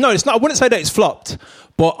no, it's not. I wouldn't say that it's flopped,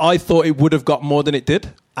 but I thought it would have got more than it did.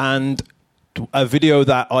 And a video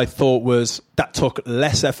that I thought that took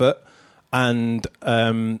less effort and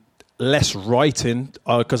less writing,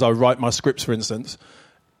 because I write my scripts, for instance.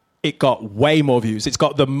 It got way more views. It's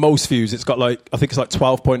got the most views. It's got I think it's like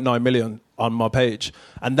 12.9 million on my page,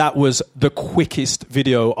 and that was the quickest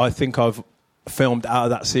video I think I've filmed out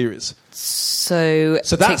of that series. So that's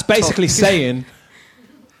TikTok. Basically saying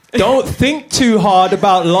don't think too hard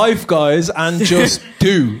about life, guys, and just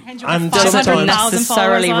do. And sometimes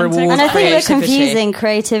necessarily reward. And I think we're confusing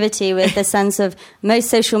creativity with the sense of most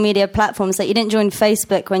social media platforms. Like you didn't join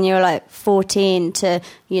Facebook when you were like 14 to,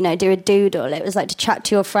 do a doodle. It was like to chat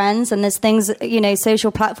to your friends. And there's things,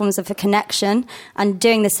 social platforms are for connection and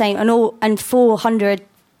doing the same. And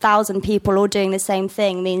 400,000 people all doing the same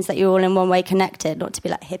thing means that you're all in one way connected, not to be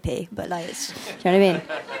like hippie, but like, do you know what I mean?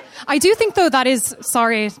 I do think, though, that is,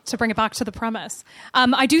 sorry to bring it back to the premise,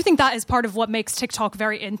 I do think that is part of what makes TikTok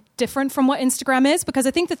very different from what Instagram is, because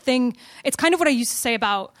I think it's kind of what I used to say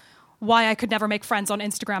about why I could never make friends on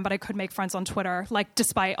Instagram, but I could make friends on Twitter, like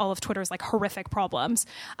despite all of Twitter's like horrific problems,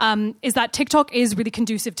 is that TikTok is really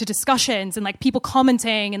conducive to discussions and like people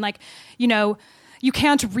commenting and like, you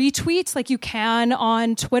can't retweet like you can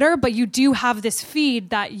on Twitter, but you do have this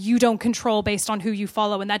feed that you don't control based on who you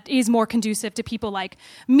follow. And that is more conducive to people like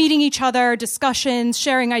meeting each other, discussions,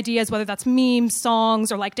 sharing ideas, whether that's memes,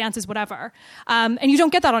 songs, or like dances, whatever. And you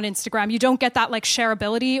don't get that on Instagram. You don't get that like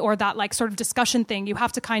shareability or that like sort of discussion thing. You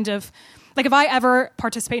have to kind of... Like if I ever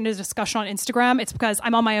participate in a discussion on Instagram, it's because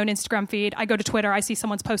I'm on my own Instagram feed. I go to Twitter, I see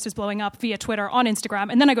someone's post is blowing up via Twitter on Instagram,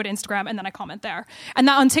 and then I go to Instagram and then I comment there. And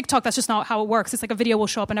that on TikTok, that's just not how it works. It's like a video will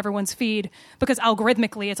show up in everyone's feed because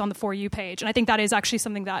algorithmically it's on the For You page. And I think that is actually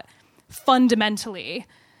something that fundamentally,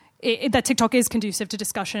 that TikTok is conducive to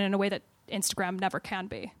discussion in a way that Instagram never can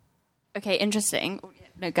be. Okay, interesting.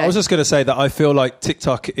 No, go. I was just going to say that I feel like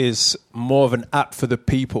TikTok is more of an app for the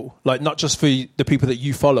people, like not just for the people that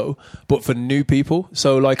you follow, but for new people.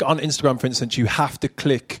 So like on Instagram, for instance, you have to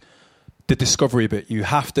click the discovery bit. You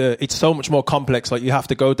have to, it's so much more complex. Like you have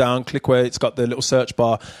to go down, click where it's got the little search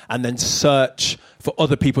bar, and then search for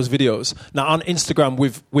other people's videos. Now on Instagram,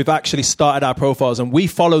 we've actually started our profiles and we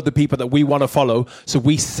follow the people that we want to follow, so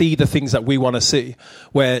we see the things that we want to see.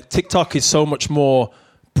 Where TikTok is so much more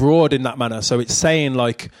broad in that manner. So it's saying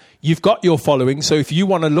like, you've got your following, so if you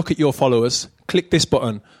want to look at your followers, click this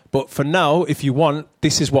button. But for now, if you want,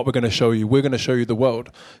 this is what we're going to show you. We're going to show you the world.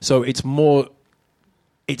 So it's more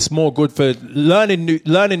good for learning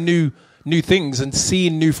new things and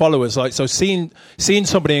seeing new followers. Like, so seeing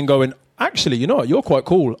somebody and going, actually, you know what, you're quite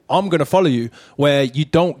cool, I'm going to follow you, where you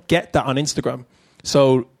don't get that on Instagram.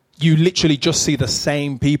 So you literally just see the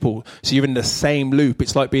same people. So you're in the same loop.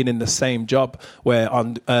 It's like being in the same job, where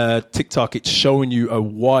on TikTok, it's showing you a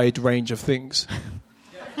wide range of things.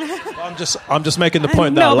 I'm just making the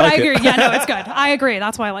point that I like agree. it. Yeah, no, it's good. I agree.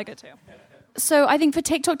 That's why I like it too. So I think for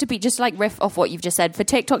TikTok to be, just like riff off what you've just said, for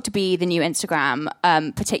TikTok to be the new Instagram,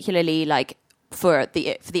 particularly like for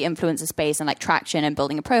the influencer space and like traction and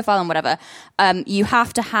building a profile and whatever, you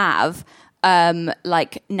have to have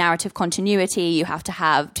like narrative continuity. You have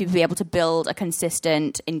to be able to build a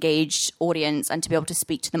consistent, engaged audience and to be able to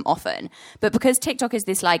speak to them often. But because TikTok is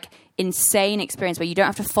this like insane experience where you don't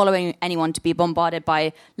have to follow anyone to be bombarded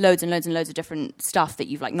by loads and loads and loads of different stuff that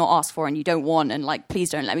you've like not asked for and you don't want, and like, please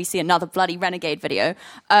don't let me see another bloody Renegade video.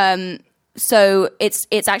 So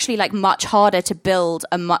it's actually like much harder to build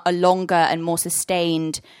a longer and more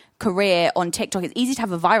sustained career on TikTok. It's easy to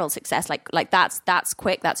have a viral success, like that's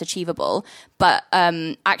quick, that's achievable, but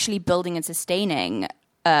actually building and sustaining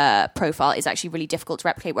profile is actually really difficult to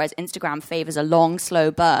replicate, whereas Instagram favors a long,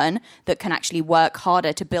 slow burn that can actually work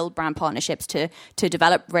harder to build brand partnerships, to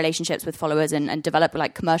develop relationships with followers and develop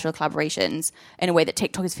like commercial collaborations in a way that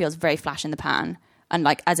TikTok feels very flash in the pan. And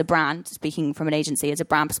like as a brand, speaking from an agency, as a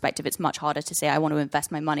brand perspective, it's much harder to say, I want to invest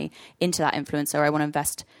my money into that influencer, or I want to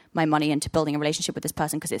invest my money into building a relationship with this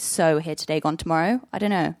person because it's so here today, gone tomorrow. I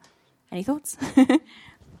don't know. Any thoughts?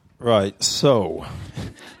 Right. So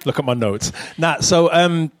look at my notes.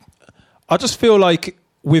 I just feel like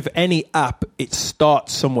with any app, it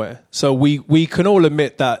starts somewhere. So we can all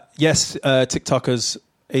admit that, yes, TikTok is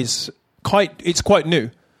quite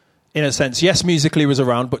new. In a sense, yes, Musical.ly was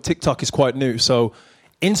around, but TikTok is quite new. So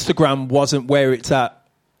Instagram wasn't where it's at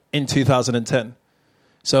in 2010.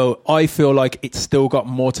 So I feel like it's still got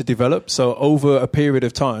more to develop. So over a period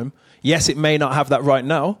of time, yes, it may not have that right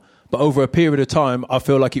now, but over a period of time, I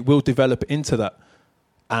feel like it will develop into that.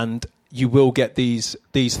 And you will get these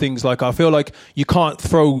things. Like, I feel like you can't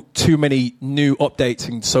throw too many new updates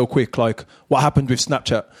in so quick. Like what happened with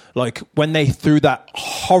Snapchat, like when they threw that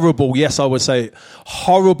horrible update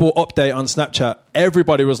on Snapchat,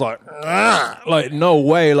 everybody was like no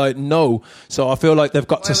way, like no. So I feel like they've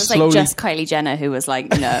got to slowly. Like just Kylie Jenner who was like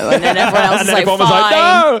no, and then everyone else was was like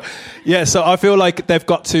no. Yeah, so I feel like they've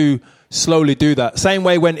got to slowly do that. Same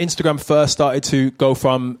way when Instagram first started to go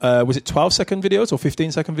from, was it 12-second videos or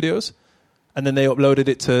 15-second videos? And then they uploaded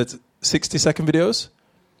it to 60-second videos.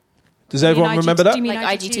 Does everyone remember that? Do you mean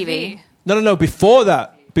like IGTV? No. Before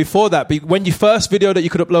that, when you first video that you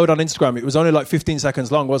could upload on Instagram, it was only like 15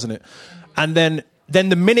 seconds long, wasn't it? And then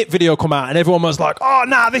the minute video come out and everyone was like, oh,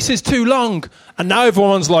 nah, this is too long. And now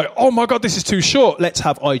everyone's like, oh my God, this is too short. Let's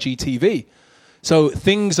have IGTV. So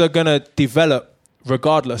things are going to develop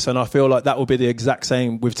regardless, and I feel like that will be the exact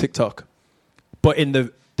same with TikTok, but in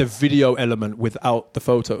the video element without the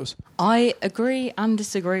photos. I agree and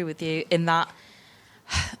disagree with you in that,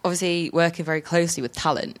 obviously, working very closely with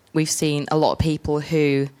talent, we've seen a lot of people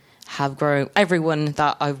who have grown. Everyone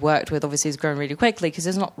that I've worked with obviously has grown really quickly because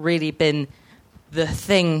there's not really been the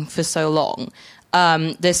thing for so long.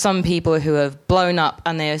 There's some people who have blown up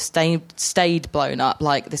and they have stayed blown up,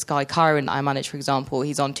 like this guy Kyron that I manage, for example.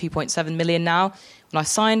 He's on 2.7 million now. When I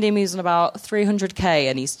signed him, he was on about 300k,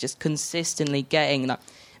 and he's just consistently getting like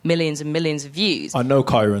millions and millions of views. I know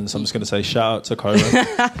Kyron, so I'm just going to say shout out to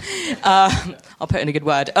Kyron. I'll put in a good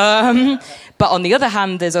word. But on the other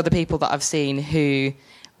hand, there's other people that I've seen who,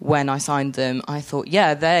 when I signed them, I thought,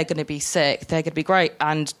 yeah, they're going to be sick, they're going to be great,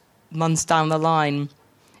 and months down the line,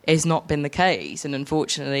 it's not been the case. And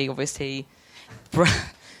unfortunately, obviously,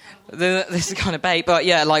 this is kind of bait, but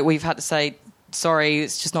yeah, like we've had to say, sorry,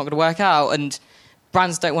 it's just not going to work out, and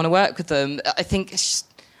brands don't want to work with them. I think it's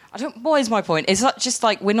just, what is my point? Is that just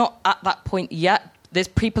like we're not at that point yet? There's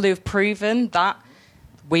people who have proven that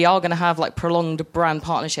we are going to have like prolonged brand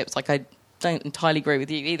partnerships. Like, I don't entirely agree with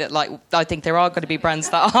you either. Like, I think there are going to be brands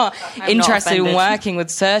that are interested in working with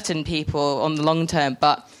certain people on the long term,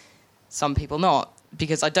 but some people not.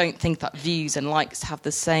 because I don't think that views and likes have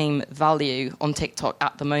the same value on TikTok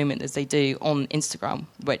at the moment as they do on Instagram,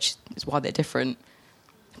 which is why they're different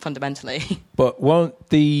fundamentally. But won't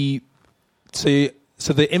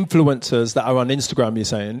so the influencers that are on Instagram, you're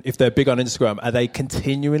saying, if they're big on Instagram, are they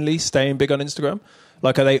continually staying big on Instagram?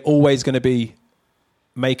 Like, are they always going to be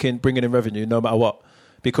bringing in revenue no matter what?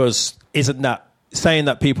 Because isn't that saying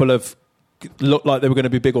that people have looked like they were going to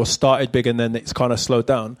be big or started big and then it's kind of slowed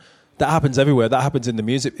down? That happens everywhere. That happens in the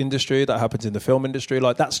music industry. That happens in the film industry.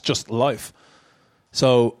 Like, that's just life.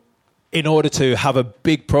 So in order to have a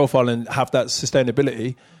big profile and have that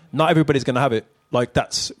sustainability, not everybody's going to have it. Like,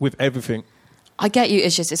 that's with everything. I get you.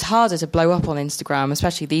 It's harder to blow up on Instagram,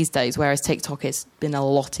 especially these days, whereas TikTok has been a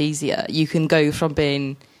lot easier. You can go from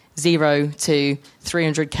being 0 to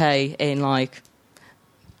 300k in like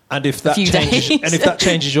and if that changes, days. And if that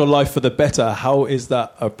changes your life for the better, how is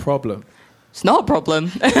that a problem? It's not a problem.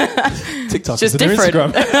 TikTok just is the new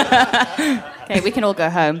different. Instagram. Okay, we can all go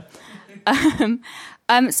home.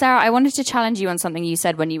 Sarah, I wanted to challenge you on something you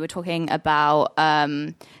said when you were talking about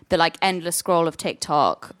the like endless scroll of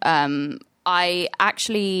TikTok. I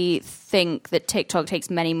actually think that TikTok takes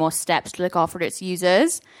many more steps to look after its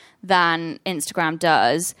users than Instagram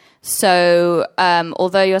does. So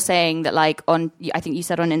although you're saying that like I think you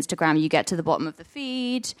said on Instagram you get to the bottom of the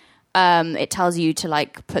feed, it tells you to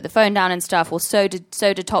like put the phone down and stuff. Well, so do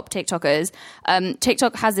top TikTokers.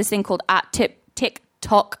 TikTok has this thing called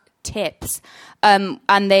TikTok Tips.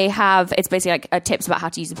 And they have, it's basically like tips about how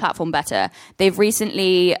to use the platform better. They've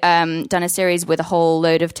recently done a series with a whole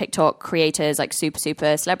load of TikTok creators, like super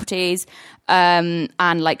celebrities, and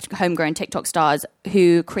like homegrown TikTok stars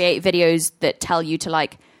who create videos that tell you to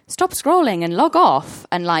like stop scrolling and log off.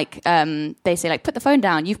 And like they say like put the phone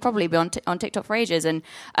down. You've probably been on TikTok for ages. And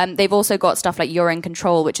they've also got stuff like You're in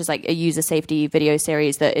Control, which is like a user safety video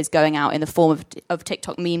series that is going out in the form of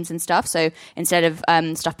TikTok memes and stuff. So instead of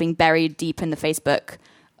stuff being buried deep in the Facebook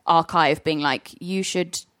archive, being like you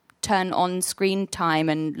should turn on screen time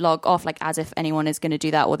and log off, like as if anyone is going to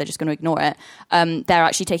do that or they're just going to ignore it. They're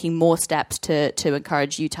actually taking more steps to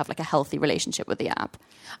encourage you to have like a healthy relationship with the app.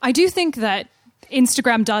 I do think that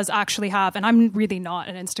Instagram does actually have, and I'm really not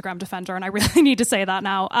an Instagram defender, and I really need to say that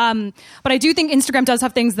now, but I do think Instagram does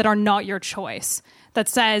have things that are not your choice. That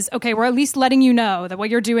says, okay, we're at least letting you know that what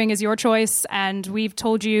you're doing is your choice, and we've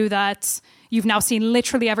told you that you've now seen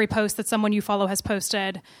literally every post that someone you follow has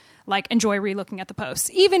posted. Like, enjoy re-looking at the posts,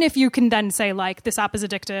 even if you can then say, like, this app is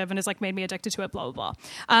addictive and has, like, made me addicted to it, blah, blah,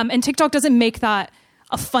 blah. And TikTok doesn't make that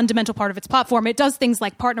a fundamental part of its platform. It does things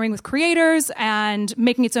like partnering with creators and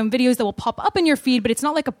making its own videos that will pop up in your feed, but it's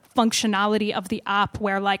not like a functionality of the app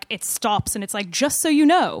where like it stops and it's like, just so you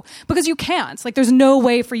know, because you can't. Like, there's no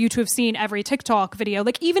way for you to have seen every TikTok video.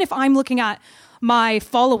 Like, even if I'm looking at my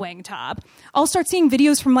following tab, I'll start seeing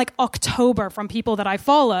videos from like October from people that I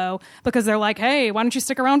follow because they're like, hey, why don't you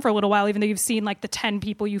stick around for a little while, even though you've seen like the 10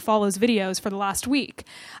 people you follow's videos for the last week.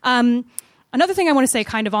 Another thing I want to say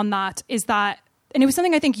kind of on that is that, and it was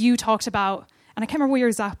something I think you talked about, and I can't remember what your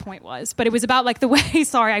exact point was, but it was about like the way,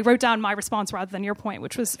 sorry, I wrote down my response rather than your point,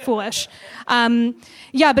 which was foolish.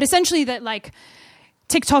 Yeah, but essentially that like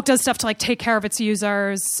TikTok does stuff to like take care of its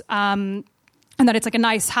users, and that it's like a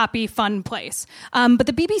nice, happy, fun place. But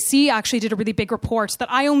the BBC actually did a really big report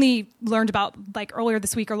that I only learned about like earlier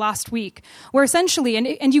this week or last week, where essentially,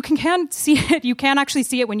 and you can see it, you can actually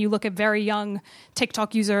see it when you look at very young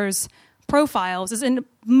TikTok users' profiles, is in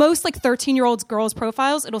most like 13-year-old girls'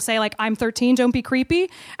 profiles, it'll say like, I'm 13, don't be creepy.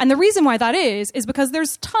 And the reason why that is because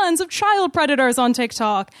there's tons of child predators on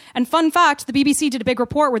TikTok. And fun fact, the BBC did a big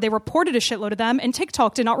report where they reported a shitload of them, and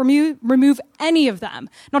TikTok did not remove any of them.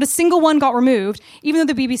 Not a single one got removed, even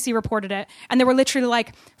though the BBC reported it. And there were literally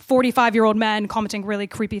like 45-year-old men commenting really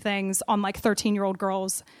creepy things on like 13-year-old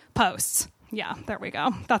girls' posts. Yeah, there we go.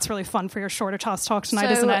 That's really fun for your shorter toss talk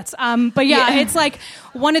tonight, isn't it? But yeah, it's like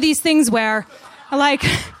one of these things where, like,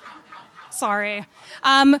 sorry.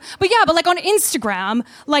 But like on Instagram,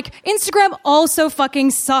 like Instagram also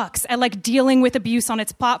fucking sucks at like dealing with abuse on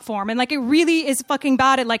its platform. And like it really is fucking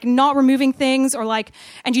bad at like not removing things or like,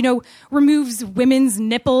 and you know, removes women's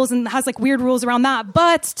nipples and has like weird rules around that.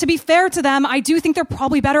 But to be fair to them, I do think they're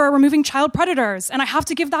probably better at removing child predators. And I have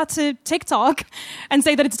to give that to TikTok and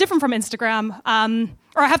say that it's different from Instagram.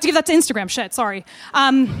 Or I have to give that to Instagram. Shit, sorry.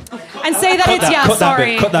 And say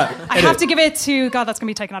that cut that. I have to give it to, God, that's going to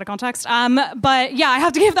be taken out of context. But yeah, I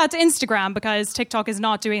have to give that to Instagram because TikTok is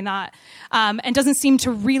not doing that and doesn't seem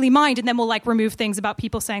to really mind. And then we'll like remove things about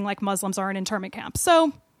people saying like Muslims are in internment camps.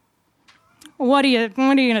 So what are you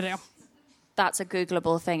going to do? That's a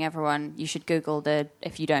Googleable thing, everyone. You should Google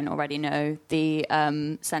if you don't already know, the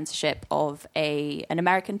censorship of an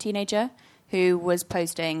American teenager who was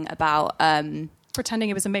posting about pretending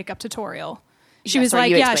it was a makeup tutorial. She Yeah, was sorry,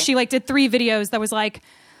 like, you yeah, explain. she like did 3 videos that was like,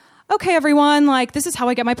 okay, everyone, like, this is how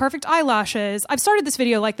I get my perfect eyelashes. I've started this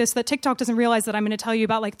video like this, that TikTok doesn't realize that I'm going to tell you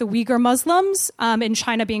about, like, the Uyghur Muslims in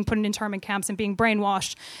China being put in internment camps and being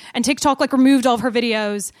brainwashed. And TikTok, like, removed all of her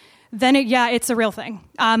videos. Then, it's a real thing.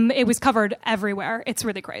 It was covered everywhere. It's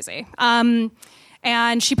really crazy.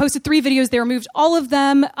 And she posted 3 videos. They removed all of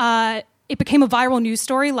them. It became a viral news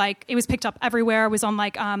story. Like, it was picked up everywhere. It was on,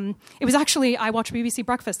 like, it was actually, I watch BBC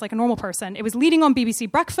Breakfast like a normal person. It was leading on BBC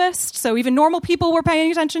Breakfast, so even normal people were paying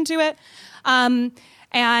attention to it.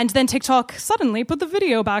 And then TikTok suddenly put the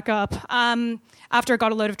video back up after it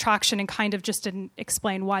got a load of traction and kind of just didn't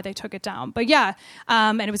explain why they took it down. But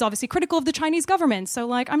and it was obviously critical of the Chinese government. So,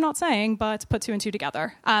 like, I'm not saying, but put 2 and 2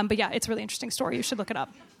 together. But it's a really interesting story. You should look it up.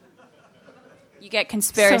 You get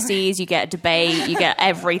conspiracies, you get debate, you get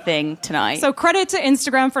everything tonight. So credit to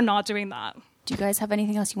Instagram for not doing that. Do you guys have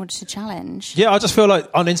anything else you wanted to challenge? Yeah, I just feel like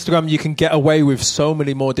on Instagram you can get away with so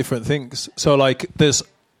many more different things. So like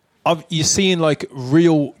you're seeing like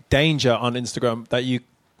real danger on Instagram that you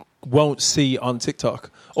won't see on TikTok.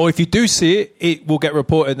 Or if you do see it, it will get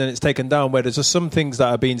reported and it's taken down, where there's just some things that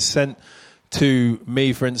are being sent to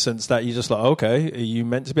me, for instance, that you're just like, okay, are you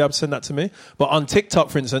meant to be able to send that to me? But on TikTok,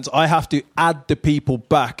 for instance, I have to add the people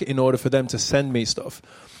back in order for them to send me stuff.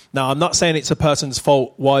 Now, I'm not saying it's a person's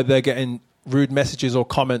fault why they're getting rude messages or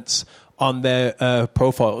comments on their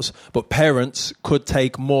profiles, but parents could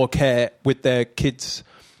take more care with their kids'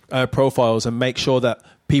 profiles and make sure that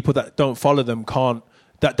people that don't follow them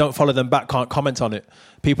back can't comment on it.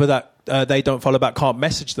 People that they don't follow back can't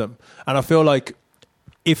message them. And I feel like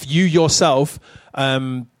if you yourself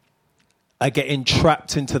are getting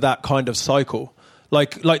trapped into that kind of cycle,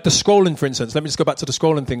 like the scrolling, for instance, let me just go back to the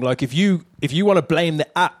scrolling thing. Like if you want to blame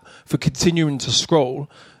the app for continuing to scroll,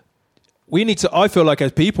 I feel like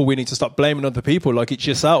as people, we need to stop blaming other people. Like it's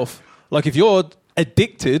yourself. Like if you're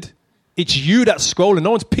addicted, it's you that's scrolling.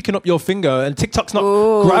 No one's picking up your finger, and TikTok's not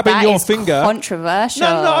grabbing your finger. Controversial.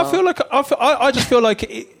 No. I just feel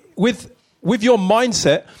like with your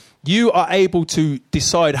mindset, you are able to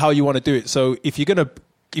decide how you want to do it. So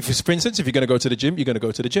for instance, if you're going to go to the gym, you're going to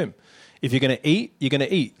go to the gym. If you're going to eat, you're going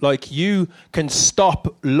to eat. Like you can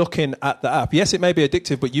stop looking at the app. Yes, it may be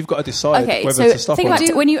addictive, but you've got to decide whether to stop. Think or about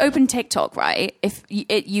not. when you open TikTok, right? If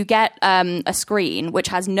you get a screen which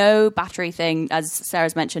has no battery thing, as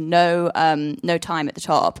Sarah's mentioned, no time at the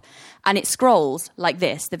top, and it scrolls like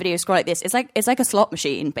this. The videos scroll like this. It's like a slot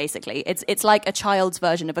machine, basically. It's like a child's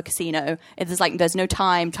version of a casino. There's no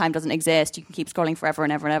time. Time doesn't exist. You can keep scrolling forever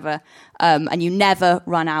and ever and ever, and you never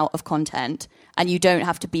run out of content. And you don't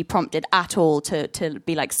have to be prompted at all to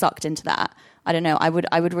be like sucked into that. I don't know. I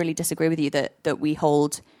would really disagree with you that we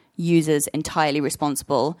hold users entirely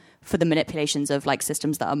responsible for the manipulations of like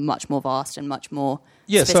systems that are much more vast and much more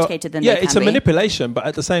sophisticated than they can it's a be. manipulation, but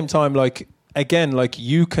at the same time, like again, like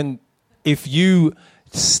you can, if you're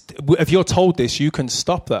told this, you can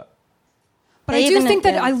stop that. But I do think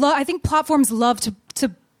that I think platforms love to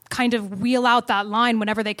kind of wheel out that line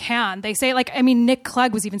whenever they can. They say, like, I mean, Nick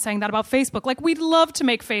Clegg was even saying that about Facebook. Like, we'd love to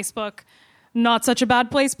make Facebook not such a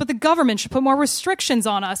bad place, but the government should put more restrictions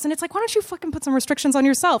on us. And it's like, why don't you fucking put some restrictions on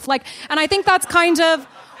yourself? Like, and I think that's kind of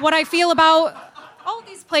what I feel about all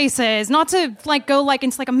these places. Not to like go like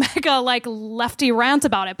into like a mega like lefty rant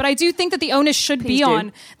about it, but I do think that the onus should be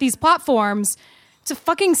on these platforms to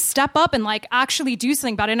fucking step up and like actually do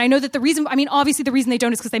something about it. And I know that obviously the reason they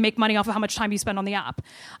don't is because they make money off of how much time you spend on the app.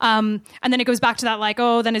 And then it goes back to that like,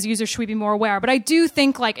 oh, then as users should we be more aware? But I do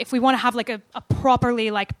think like if we want to have like a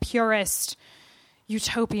properly like purist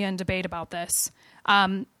utopian debate about this,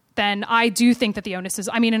 then I do think that the onus is,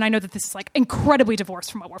 and I know that this is like incredibly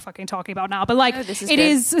divorced from what we're fucking talking about now, but like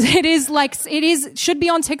it should be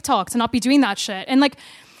on TikTok to not be doing that shit. And like,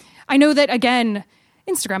 I know that again,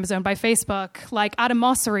 Instagram is owned by Facebook. Like Adam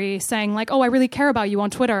Mosseri saying like, oh, I really care about you on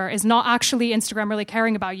Twitter is not actually Instagram really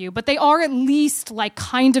caring about you, but they are at least like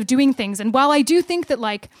kind of doing things. And while I do think that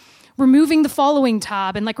like removing the following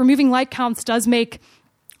tab and like removing like counts does make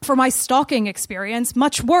for my stalking experience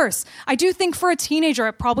much worse, I do think for a teenager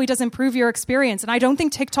it probably does improve your experience. And I don't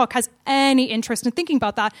think TikTok has any interest in thinking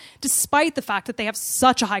about that, despite the fact that they have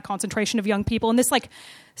such a high concentration of young people. And this like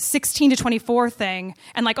 16 to 24 thing,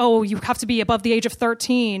 and like, oh, you have to be above the age of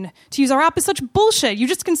 13 to use our app is such bullshit. You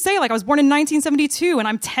just can say like, I was born in 1972 and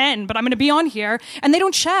I'm 10, but I'm going to be on here, and they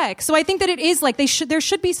don't check. So I think that it is like there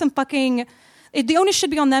should be some fucking the onus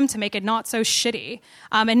should be on them to make it not so shitty,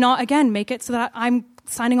 and not, again, make it so that I'm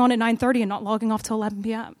signing on at 9:30 and not logging off till 11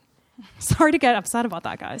 p.m. Sorry to get upset about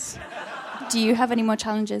that, guys. Do you have any more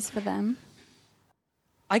challenges for them?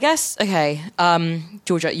 I guess, okay,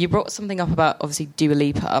 Georgia, you brought something up about, obviously, Dua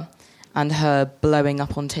Lipa and her blowing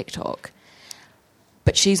up on TikTok.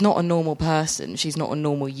 But she's not a normal person. She's not a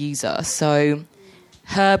normal user. So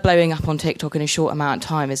her blowing up on TikTok in a short amount of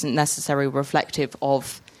time isn't necessarily reflective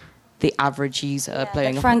of the average user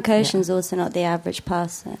blowing up. Frank Ocean's also not the average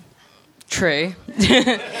person. True.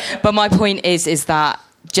 But my point is that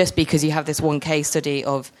just because you have this one case study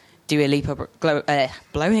of Dua Lipa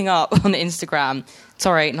blowing up on Instagram,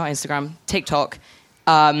 sorry, not Instagram, TikTok,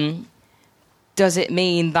 does it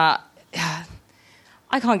mean that...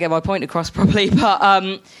 I can't get my point across properly,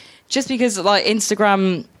 but just because like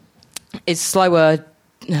Instagram is slower...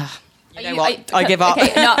 I give up.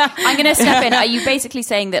 Okay, no, I'm going to step in. Are you basically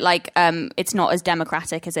saying that like it's not as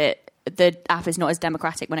democratic as the app is not as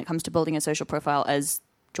democratic when it comes to building a social profile as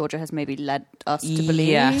Georgia has maybe led us to believe?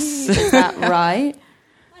 Yes. Is that right?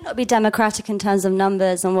 Might not be democratic in terms of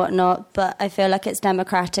numbers and whatnot, but I feel like it's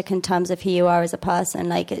democratic in terms of who you are as a person.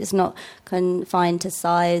 Like, it's not confined to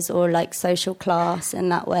size or like social class in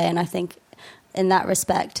that way. And I think in that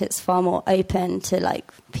respect, it's far more open to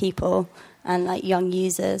like people and like young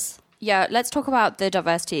users. Yeah, let's talk about the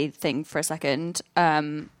diversity thing for a second,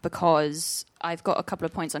 because I've got a couple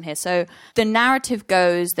of points on here. So the narrative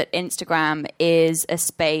goes that Instagram is a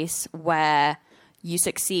space where you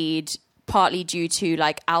succeed partly due to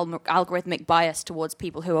like algorithmic bias towards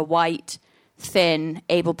people who are white, thin,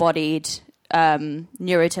 able-bodied,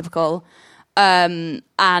 neurotypical.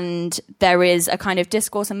 And there is a kind of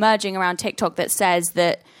discourse emerging around TikTok that says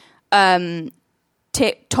that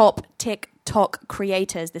TikTok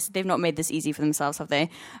creators, they've not made this easy for themselves, have they?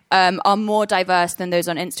 Are more diverse than those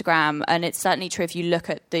on Instagram. And it's certainly true if you look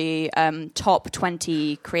at the top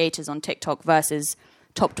 20 creators on TikTok versus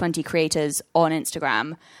top 20 creators on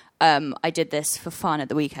Instagram. I did this for fun at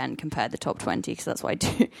the weekend, compared the top 20, because that's what I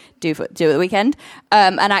do at the weekend.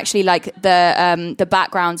 And actually, like the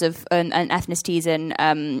backgrounds of and ethnicities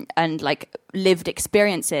and like lived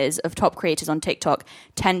experiences of top creators on TikTok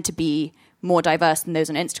tend to be more diverse than those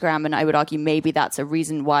on Instagram. And I would argue maybe that's a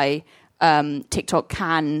reason why TikTok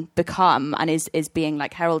can become and is being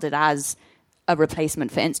like heralded as a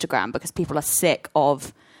replacement for Instagram, because people are sick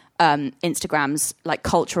of Instagram's like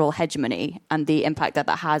cultural hegemony and the impact that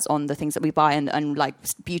has on the things that we buy and like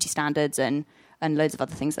beauty standards and loads of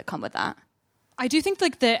other things that come with that. I do think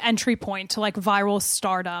like the entry point to like viral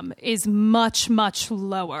stardom is much, much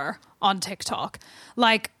lower on TikTok.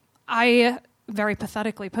 Like, I very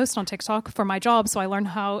pathetically post on TikTok for my job, so I learn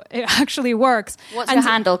how it actually works. What's your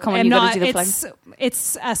handle? Come on, you got to do the plug.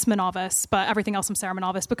 It's S. Manovis, but everything else I'm Sarah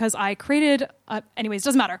Manovis, because I created... anyways,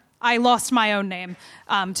 doesn't matter. I lost my own name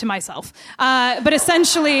to myself. But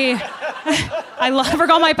essentially, I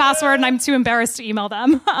forgot my password and I'm too embarrassed to email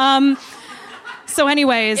them. So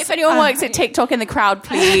anyways... If anyone works at TikTok in the crowd,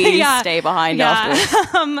 please stay behind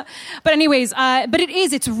afterwards. But anyways,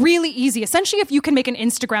 it's really easy. Essentially, if you can make an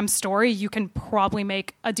Instagram story, you can probably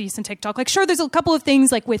make a decent TikTok. Like, sure, there's a couple of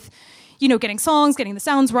things like with, you know, getting songs, getting the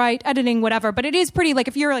sounds right, editing, whatever. But it is pretty, like,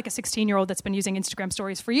 if you're like a 16-year-old that's been using Instagram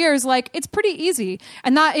stories for years, like, it's pretty easy.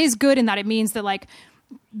 And that is good in that it means that, like,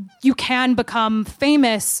 you can become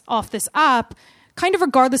famous off this app kind of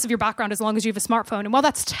regardless of your background, as long as you have a smartphone. And while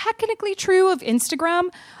that's technically true of Instagram,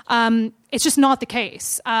 it's just not the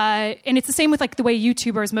case. And it's the same with like the way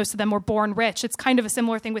YouTubers, most of them were born rich. It's kind of a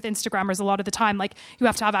similar thing with Instagrammers a lot of the time. Like, you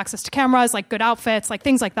have to have access to cameras, like good outfits, like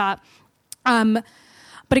things like that. But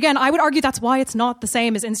again, I would argue that's why it's not the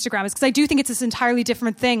same as Instagram, is because I do think it's this entirely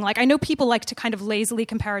different thing. Like, I know people like to kind of lazily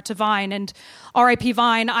compare it to Vine, and RIP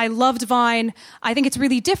Vine. I loved Vine. I think it's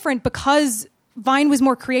really different because Vine was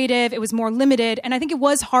more creative, it was more limited, and I think it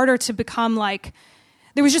was harder to become like,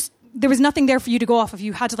 there was nothing there for you to go off of.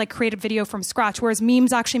 You had to like create a video from scratch, whereas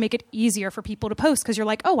memes actually make it easier for people to post because you're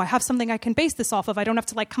like, oh, I have something I can base this off of. I don't have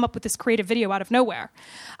to like come up with this creative video out of nowhere.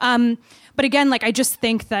 But again, like, I just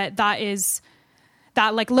think that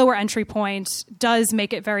like lower entry point does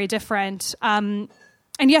make it very different.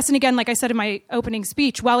 And yes, and again, like I said in my opening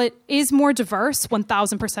speech, while it is more diverse,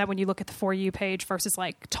 1,000% when you look at the For You page versus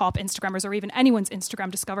like top Instagrammers or even anyone's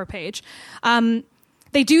Instagram Discover page,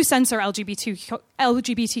 they do censor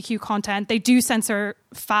LGBTQ content. They do censor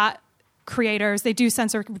fat creators. They do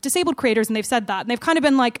censor disabled creators, and they've said that. And they've kind of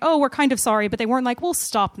been like, oh, we're kind of sorry, but they weren't like, we'll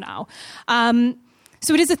stop now.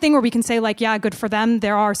 So it is a thing where we can say like, yeah, good for them.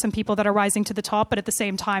 There are some people that are rising to the top, but at the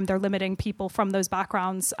same time, they're limiting people from those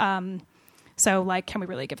backgrounds. So, like, can we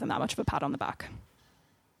really give them that much of a pat on the back?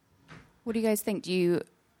 What do you guys think? Do you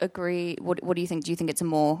agree? What do you think? Do you think it's a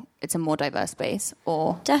more diverse space,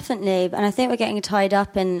 or Definitely, and I think we're getting tied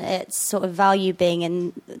up in its sort of value being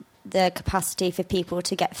in the capacity for people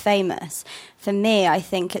to get famous. For me, I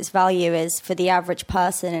think its value is for the average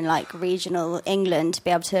person in like regional England to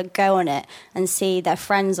be able to go on it and see their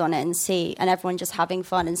friends on it and everyone just having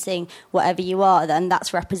fun and seeing whatever you are, then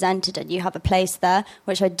that's represented and you have a place there,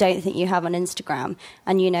 which I don't think you have on Instagram.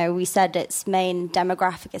 And, you know, we said its main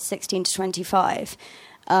demographic is 16 to 25.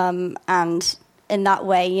 And in that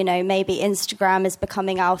way, you know, maybe Instagram is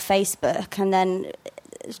becoming our Facebook, and then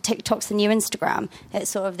TikTok's the new Instagram.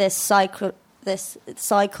 It's sort of this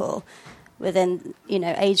cycle within, you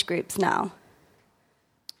know, age groups now.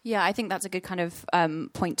 Yeah, I think that's a good kind of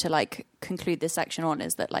point to like conclude this section on,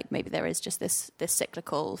 is that like maybe there is just this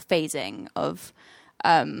cyclical phasing of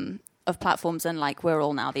platforms, and like we're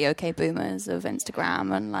all now the okay boomers of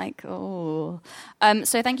Instagram, and like so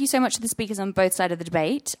thank you so much to the speakers on both sides of the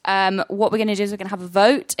debate. What we're going to do is we're going to have a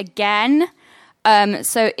vote again.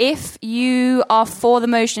 So if you are for the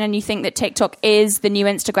motion and you think that TikTok is the new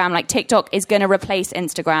Instagram, like TikTok is going to replace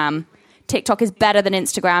Instagram, TikTok is better than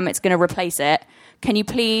Instagram, it's going to replace it, can you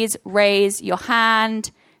please raise your hand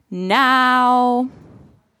now?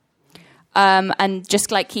 And just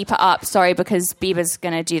like keep it up. Sorry, because Bieber's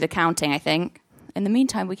going to do the counting, I think. In the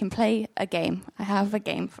meantime, we can play a game. I have a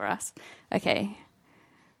game for us. Okay.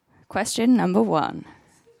 Question number 1.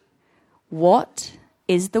 What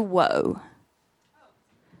is the woe?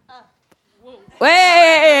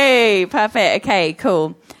 Way! Perfect. Okay,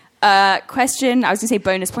 cool. Question, I was going to say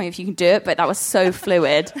bonus point if you can do it, but that was so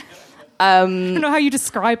fluid. I don't know how you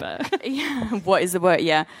describe it. Yeah. What is the word?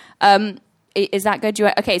 Yeah. Is that good?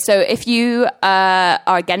 Okay, so if you are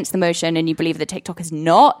against the motion and you believe that TikTok is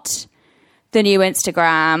not the new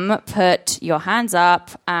Instagram, put your hands up.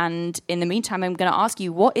 And in the meantime, I'm going to ask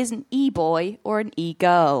you, what is an e-boy or an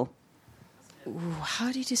e-girl? Ooh,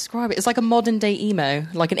 how do you describe it? It's like a modern day emo,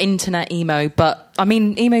 like an internet emo. But I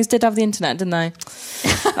mean, emos did have the internet, didn't they?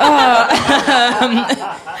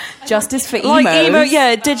 Justice for emos. Like emo,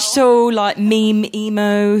 yeah, digital, like meme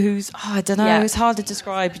emo. I don't know. Yeah. It's hard to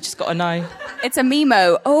describe. You just got to know. It's a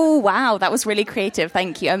memo. Oh wow, that was really creative.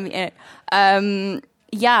 Thank you.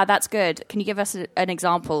 Yeah, that's good. Can you give us an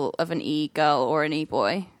example of an e-girl or an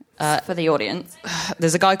e-boy? For the audience.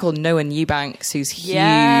 There's a guy called Noah Eubanks who's huge.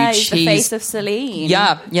 Yeah, he's the face of Celine.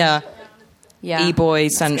 Yeah. E-boy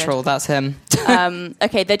that's Central, good. that's him.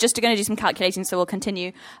 Okay, they're just going to do some calculating, so we'll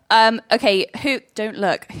continue. Okay, who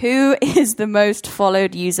is the most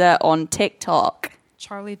followed user on TikTok?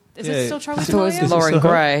 Charlie, is it still Charlie I thought it D'Amelio? was Lauren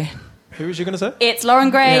Gray. Who was you going to say? It's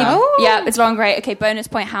Lauren Gray. Yeah. It's Lauren Gray. Okay, bonus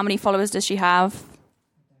point. How many followers does she have?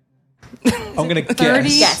 I'm going to 30?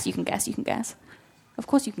 guess. Yes, you can guess. Of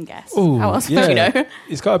course you can guess. Ooh, how else would you know?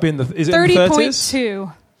 It's got to be in the... Is it in the 30s?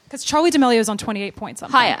 30.2. Because Charlie D'Amelio is on 28 points.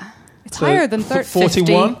 Something. Higher. It's higher than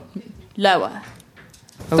 41? 50. Lower.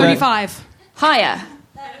 35. Higher.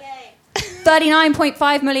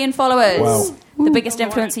 39.5 million followers. Wow. The biggest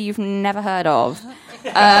influencer you've never heard of.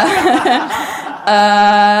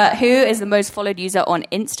 Who is the most followed user on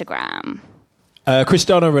Instagram?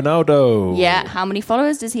 Cristiano Ronaldo. Yeah, how many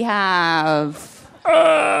followers does he have?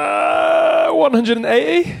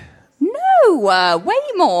 180? No, way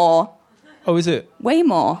more. Oh, is it? Way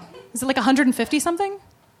more. Is it like 150 something?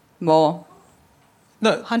 More.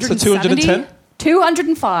 No, so 170? 210?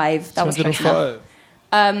 205. That was close enough.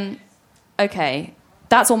 205. Okay.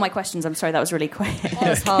 That's all my questions. I'm sorry, that was really quick. It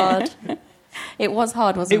was hard. It was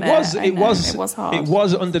hard, wasn't it? It was hard. It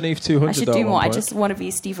was underneath 200. I should do more. I just want to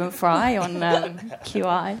be Stephen Fry on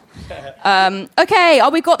QI. Okay,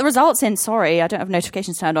 we've got the results in. Sorry, I don't have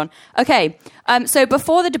notifications turned on. Okay, so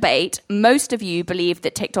before the debate, most of you believed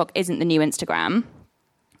that TikTok isn't the new Instagram.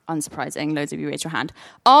 Unsurprising, loads of you raised your hand.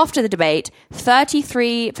 After the debate,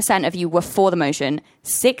 33% of you were for the motion,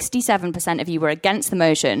 67% of you were against the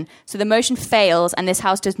motion. So the motion fails, and this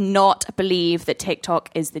house does not believe that TikTok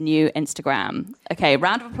is the new Instagram. Okay,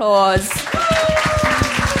 round of applause.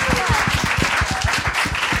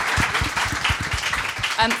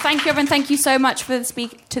 Thank you, everyone. Thank you so much to the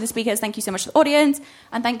speakers. Thank you so much to the audience.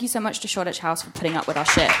 And thank you so much to Shoreditch House for putting up with our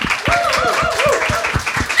shit.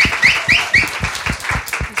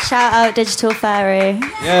 Shout out Digital Fairy.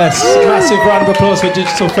 Yes, massive round of applause for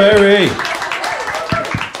Digital Fairy.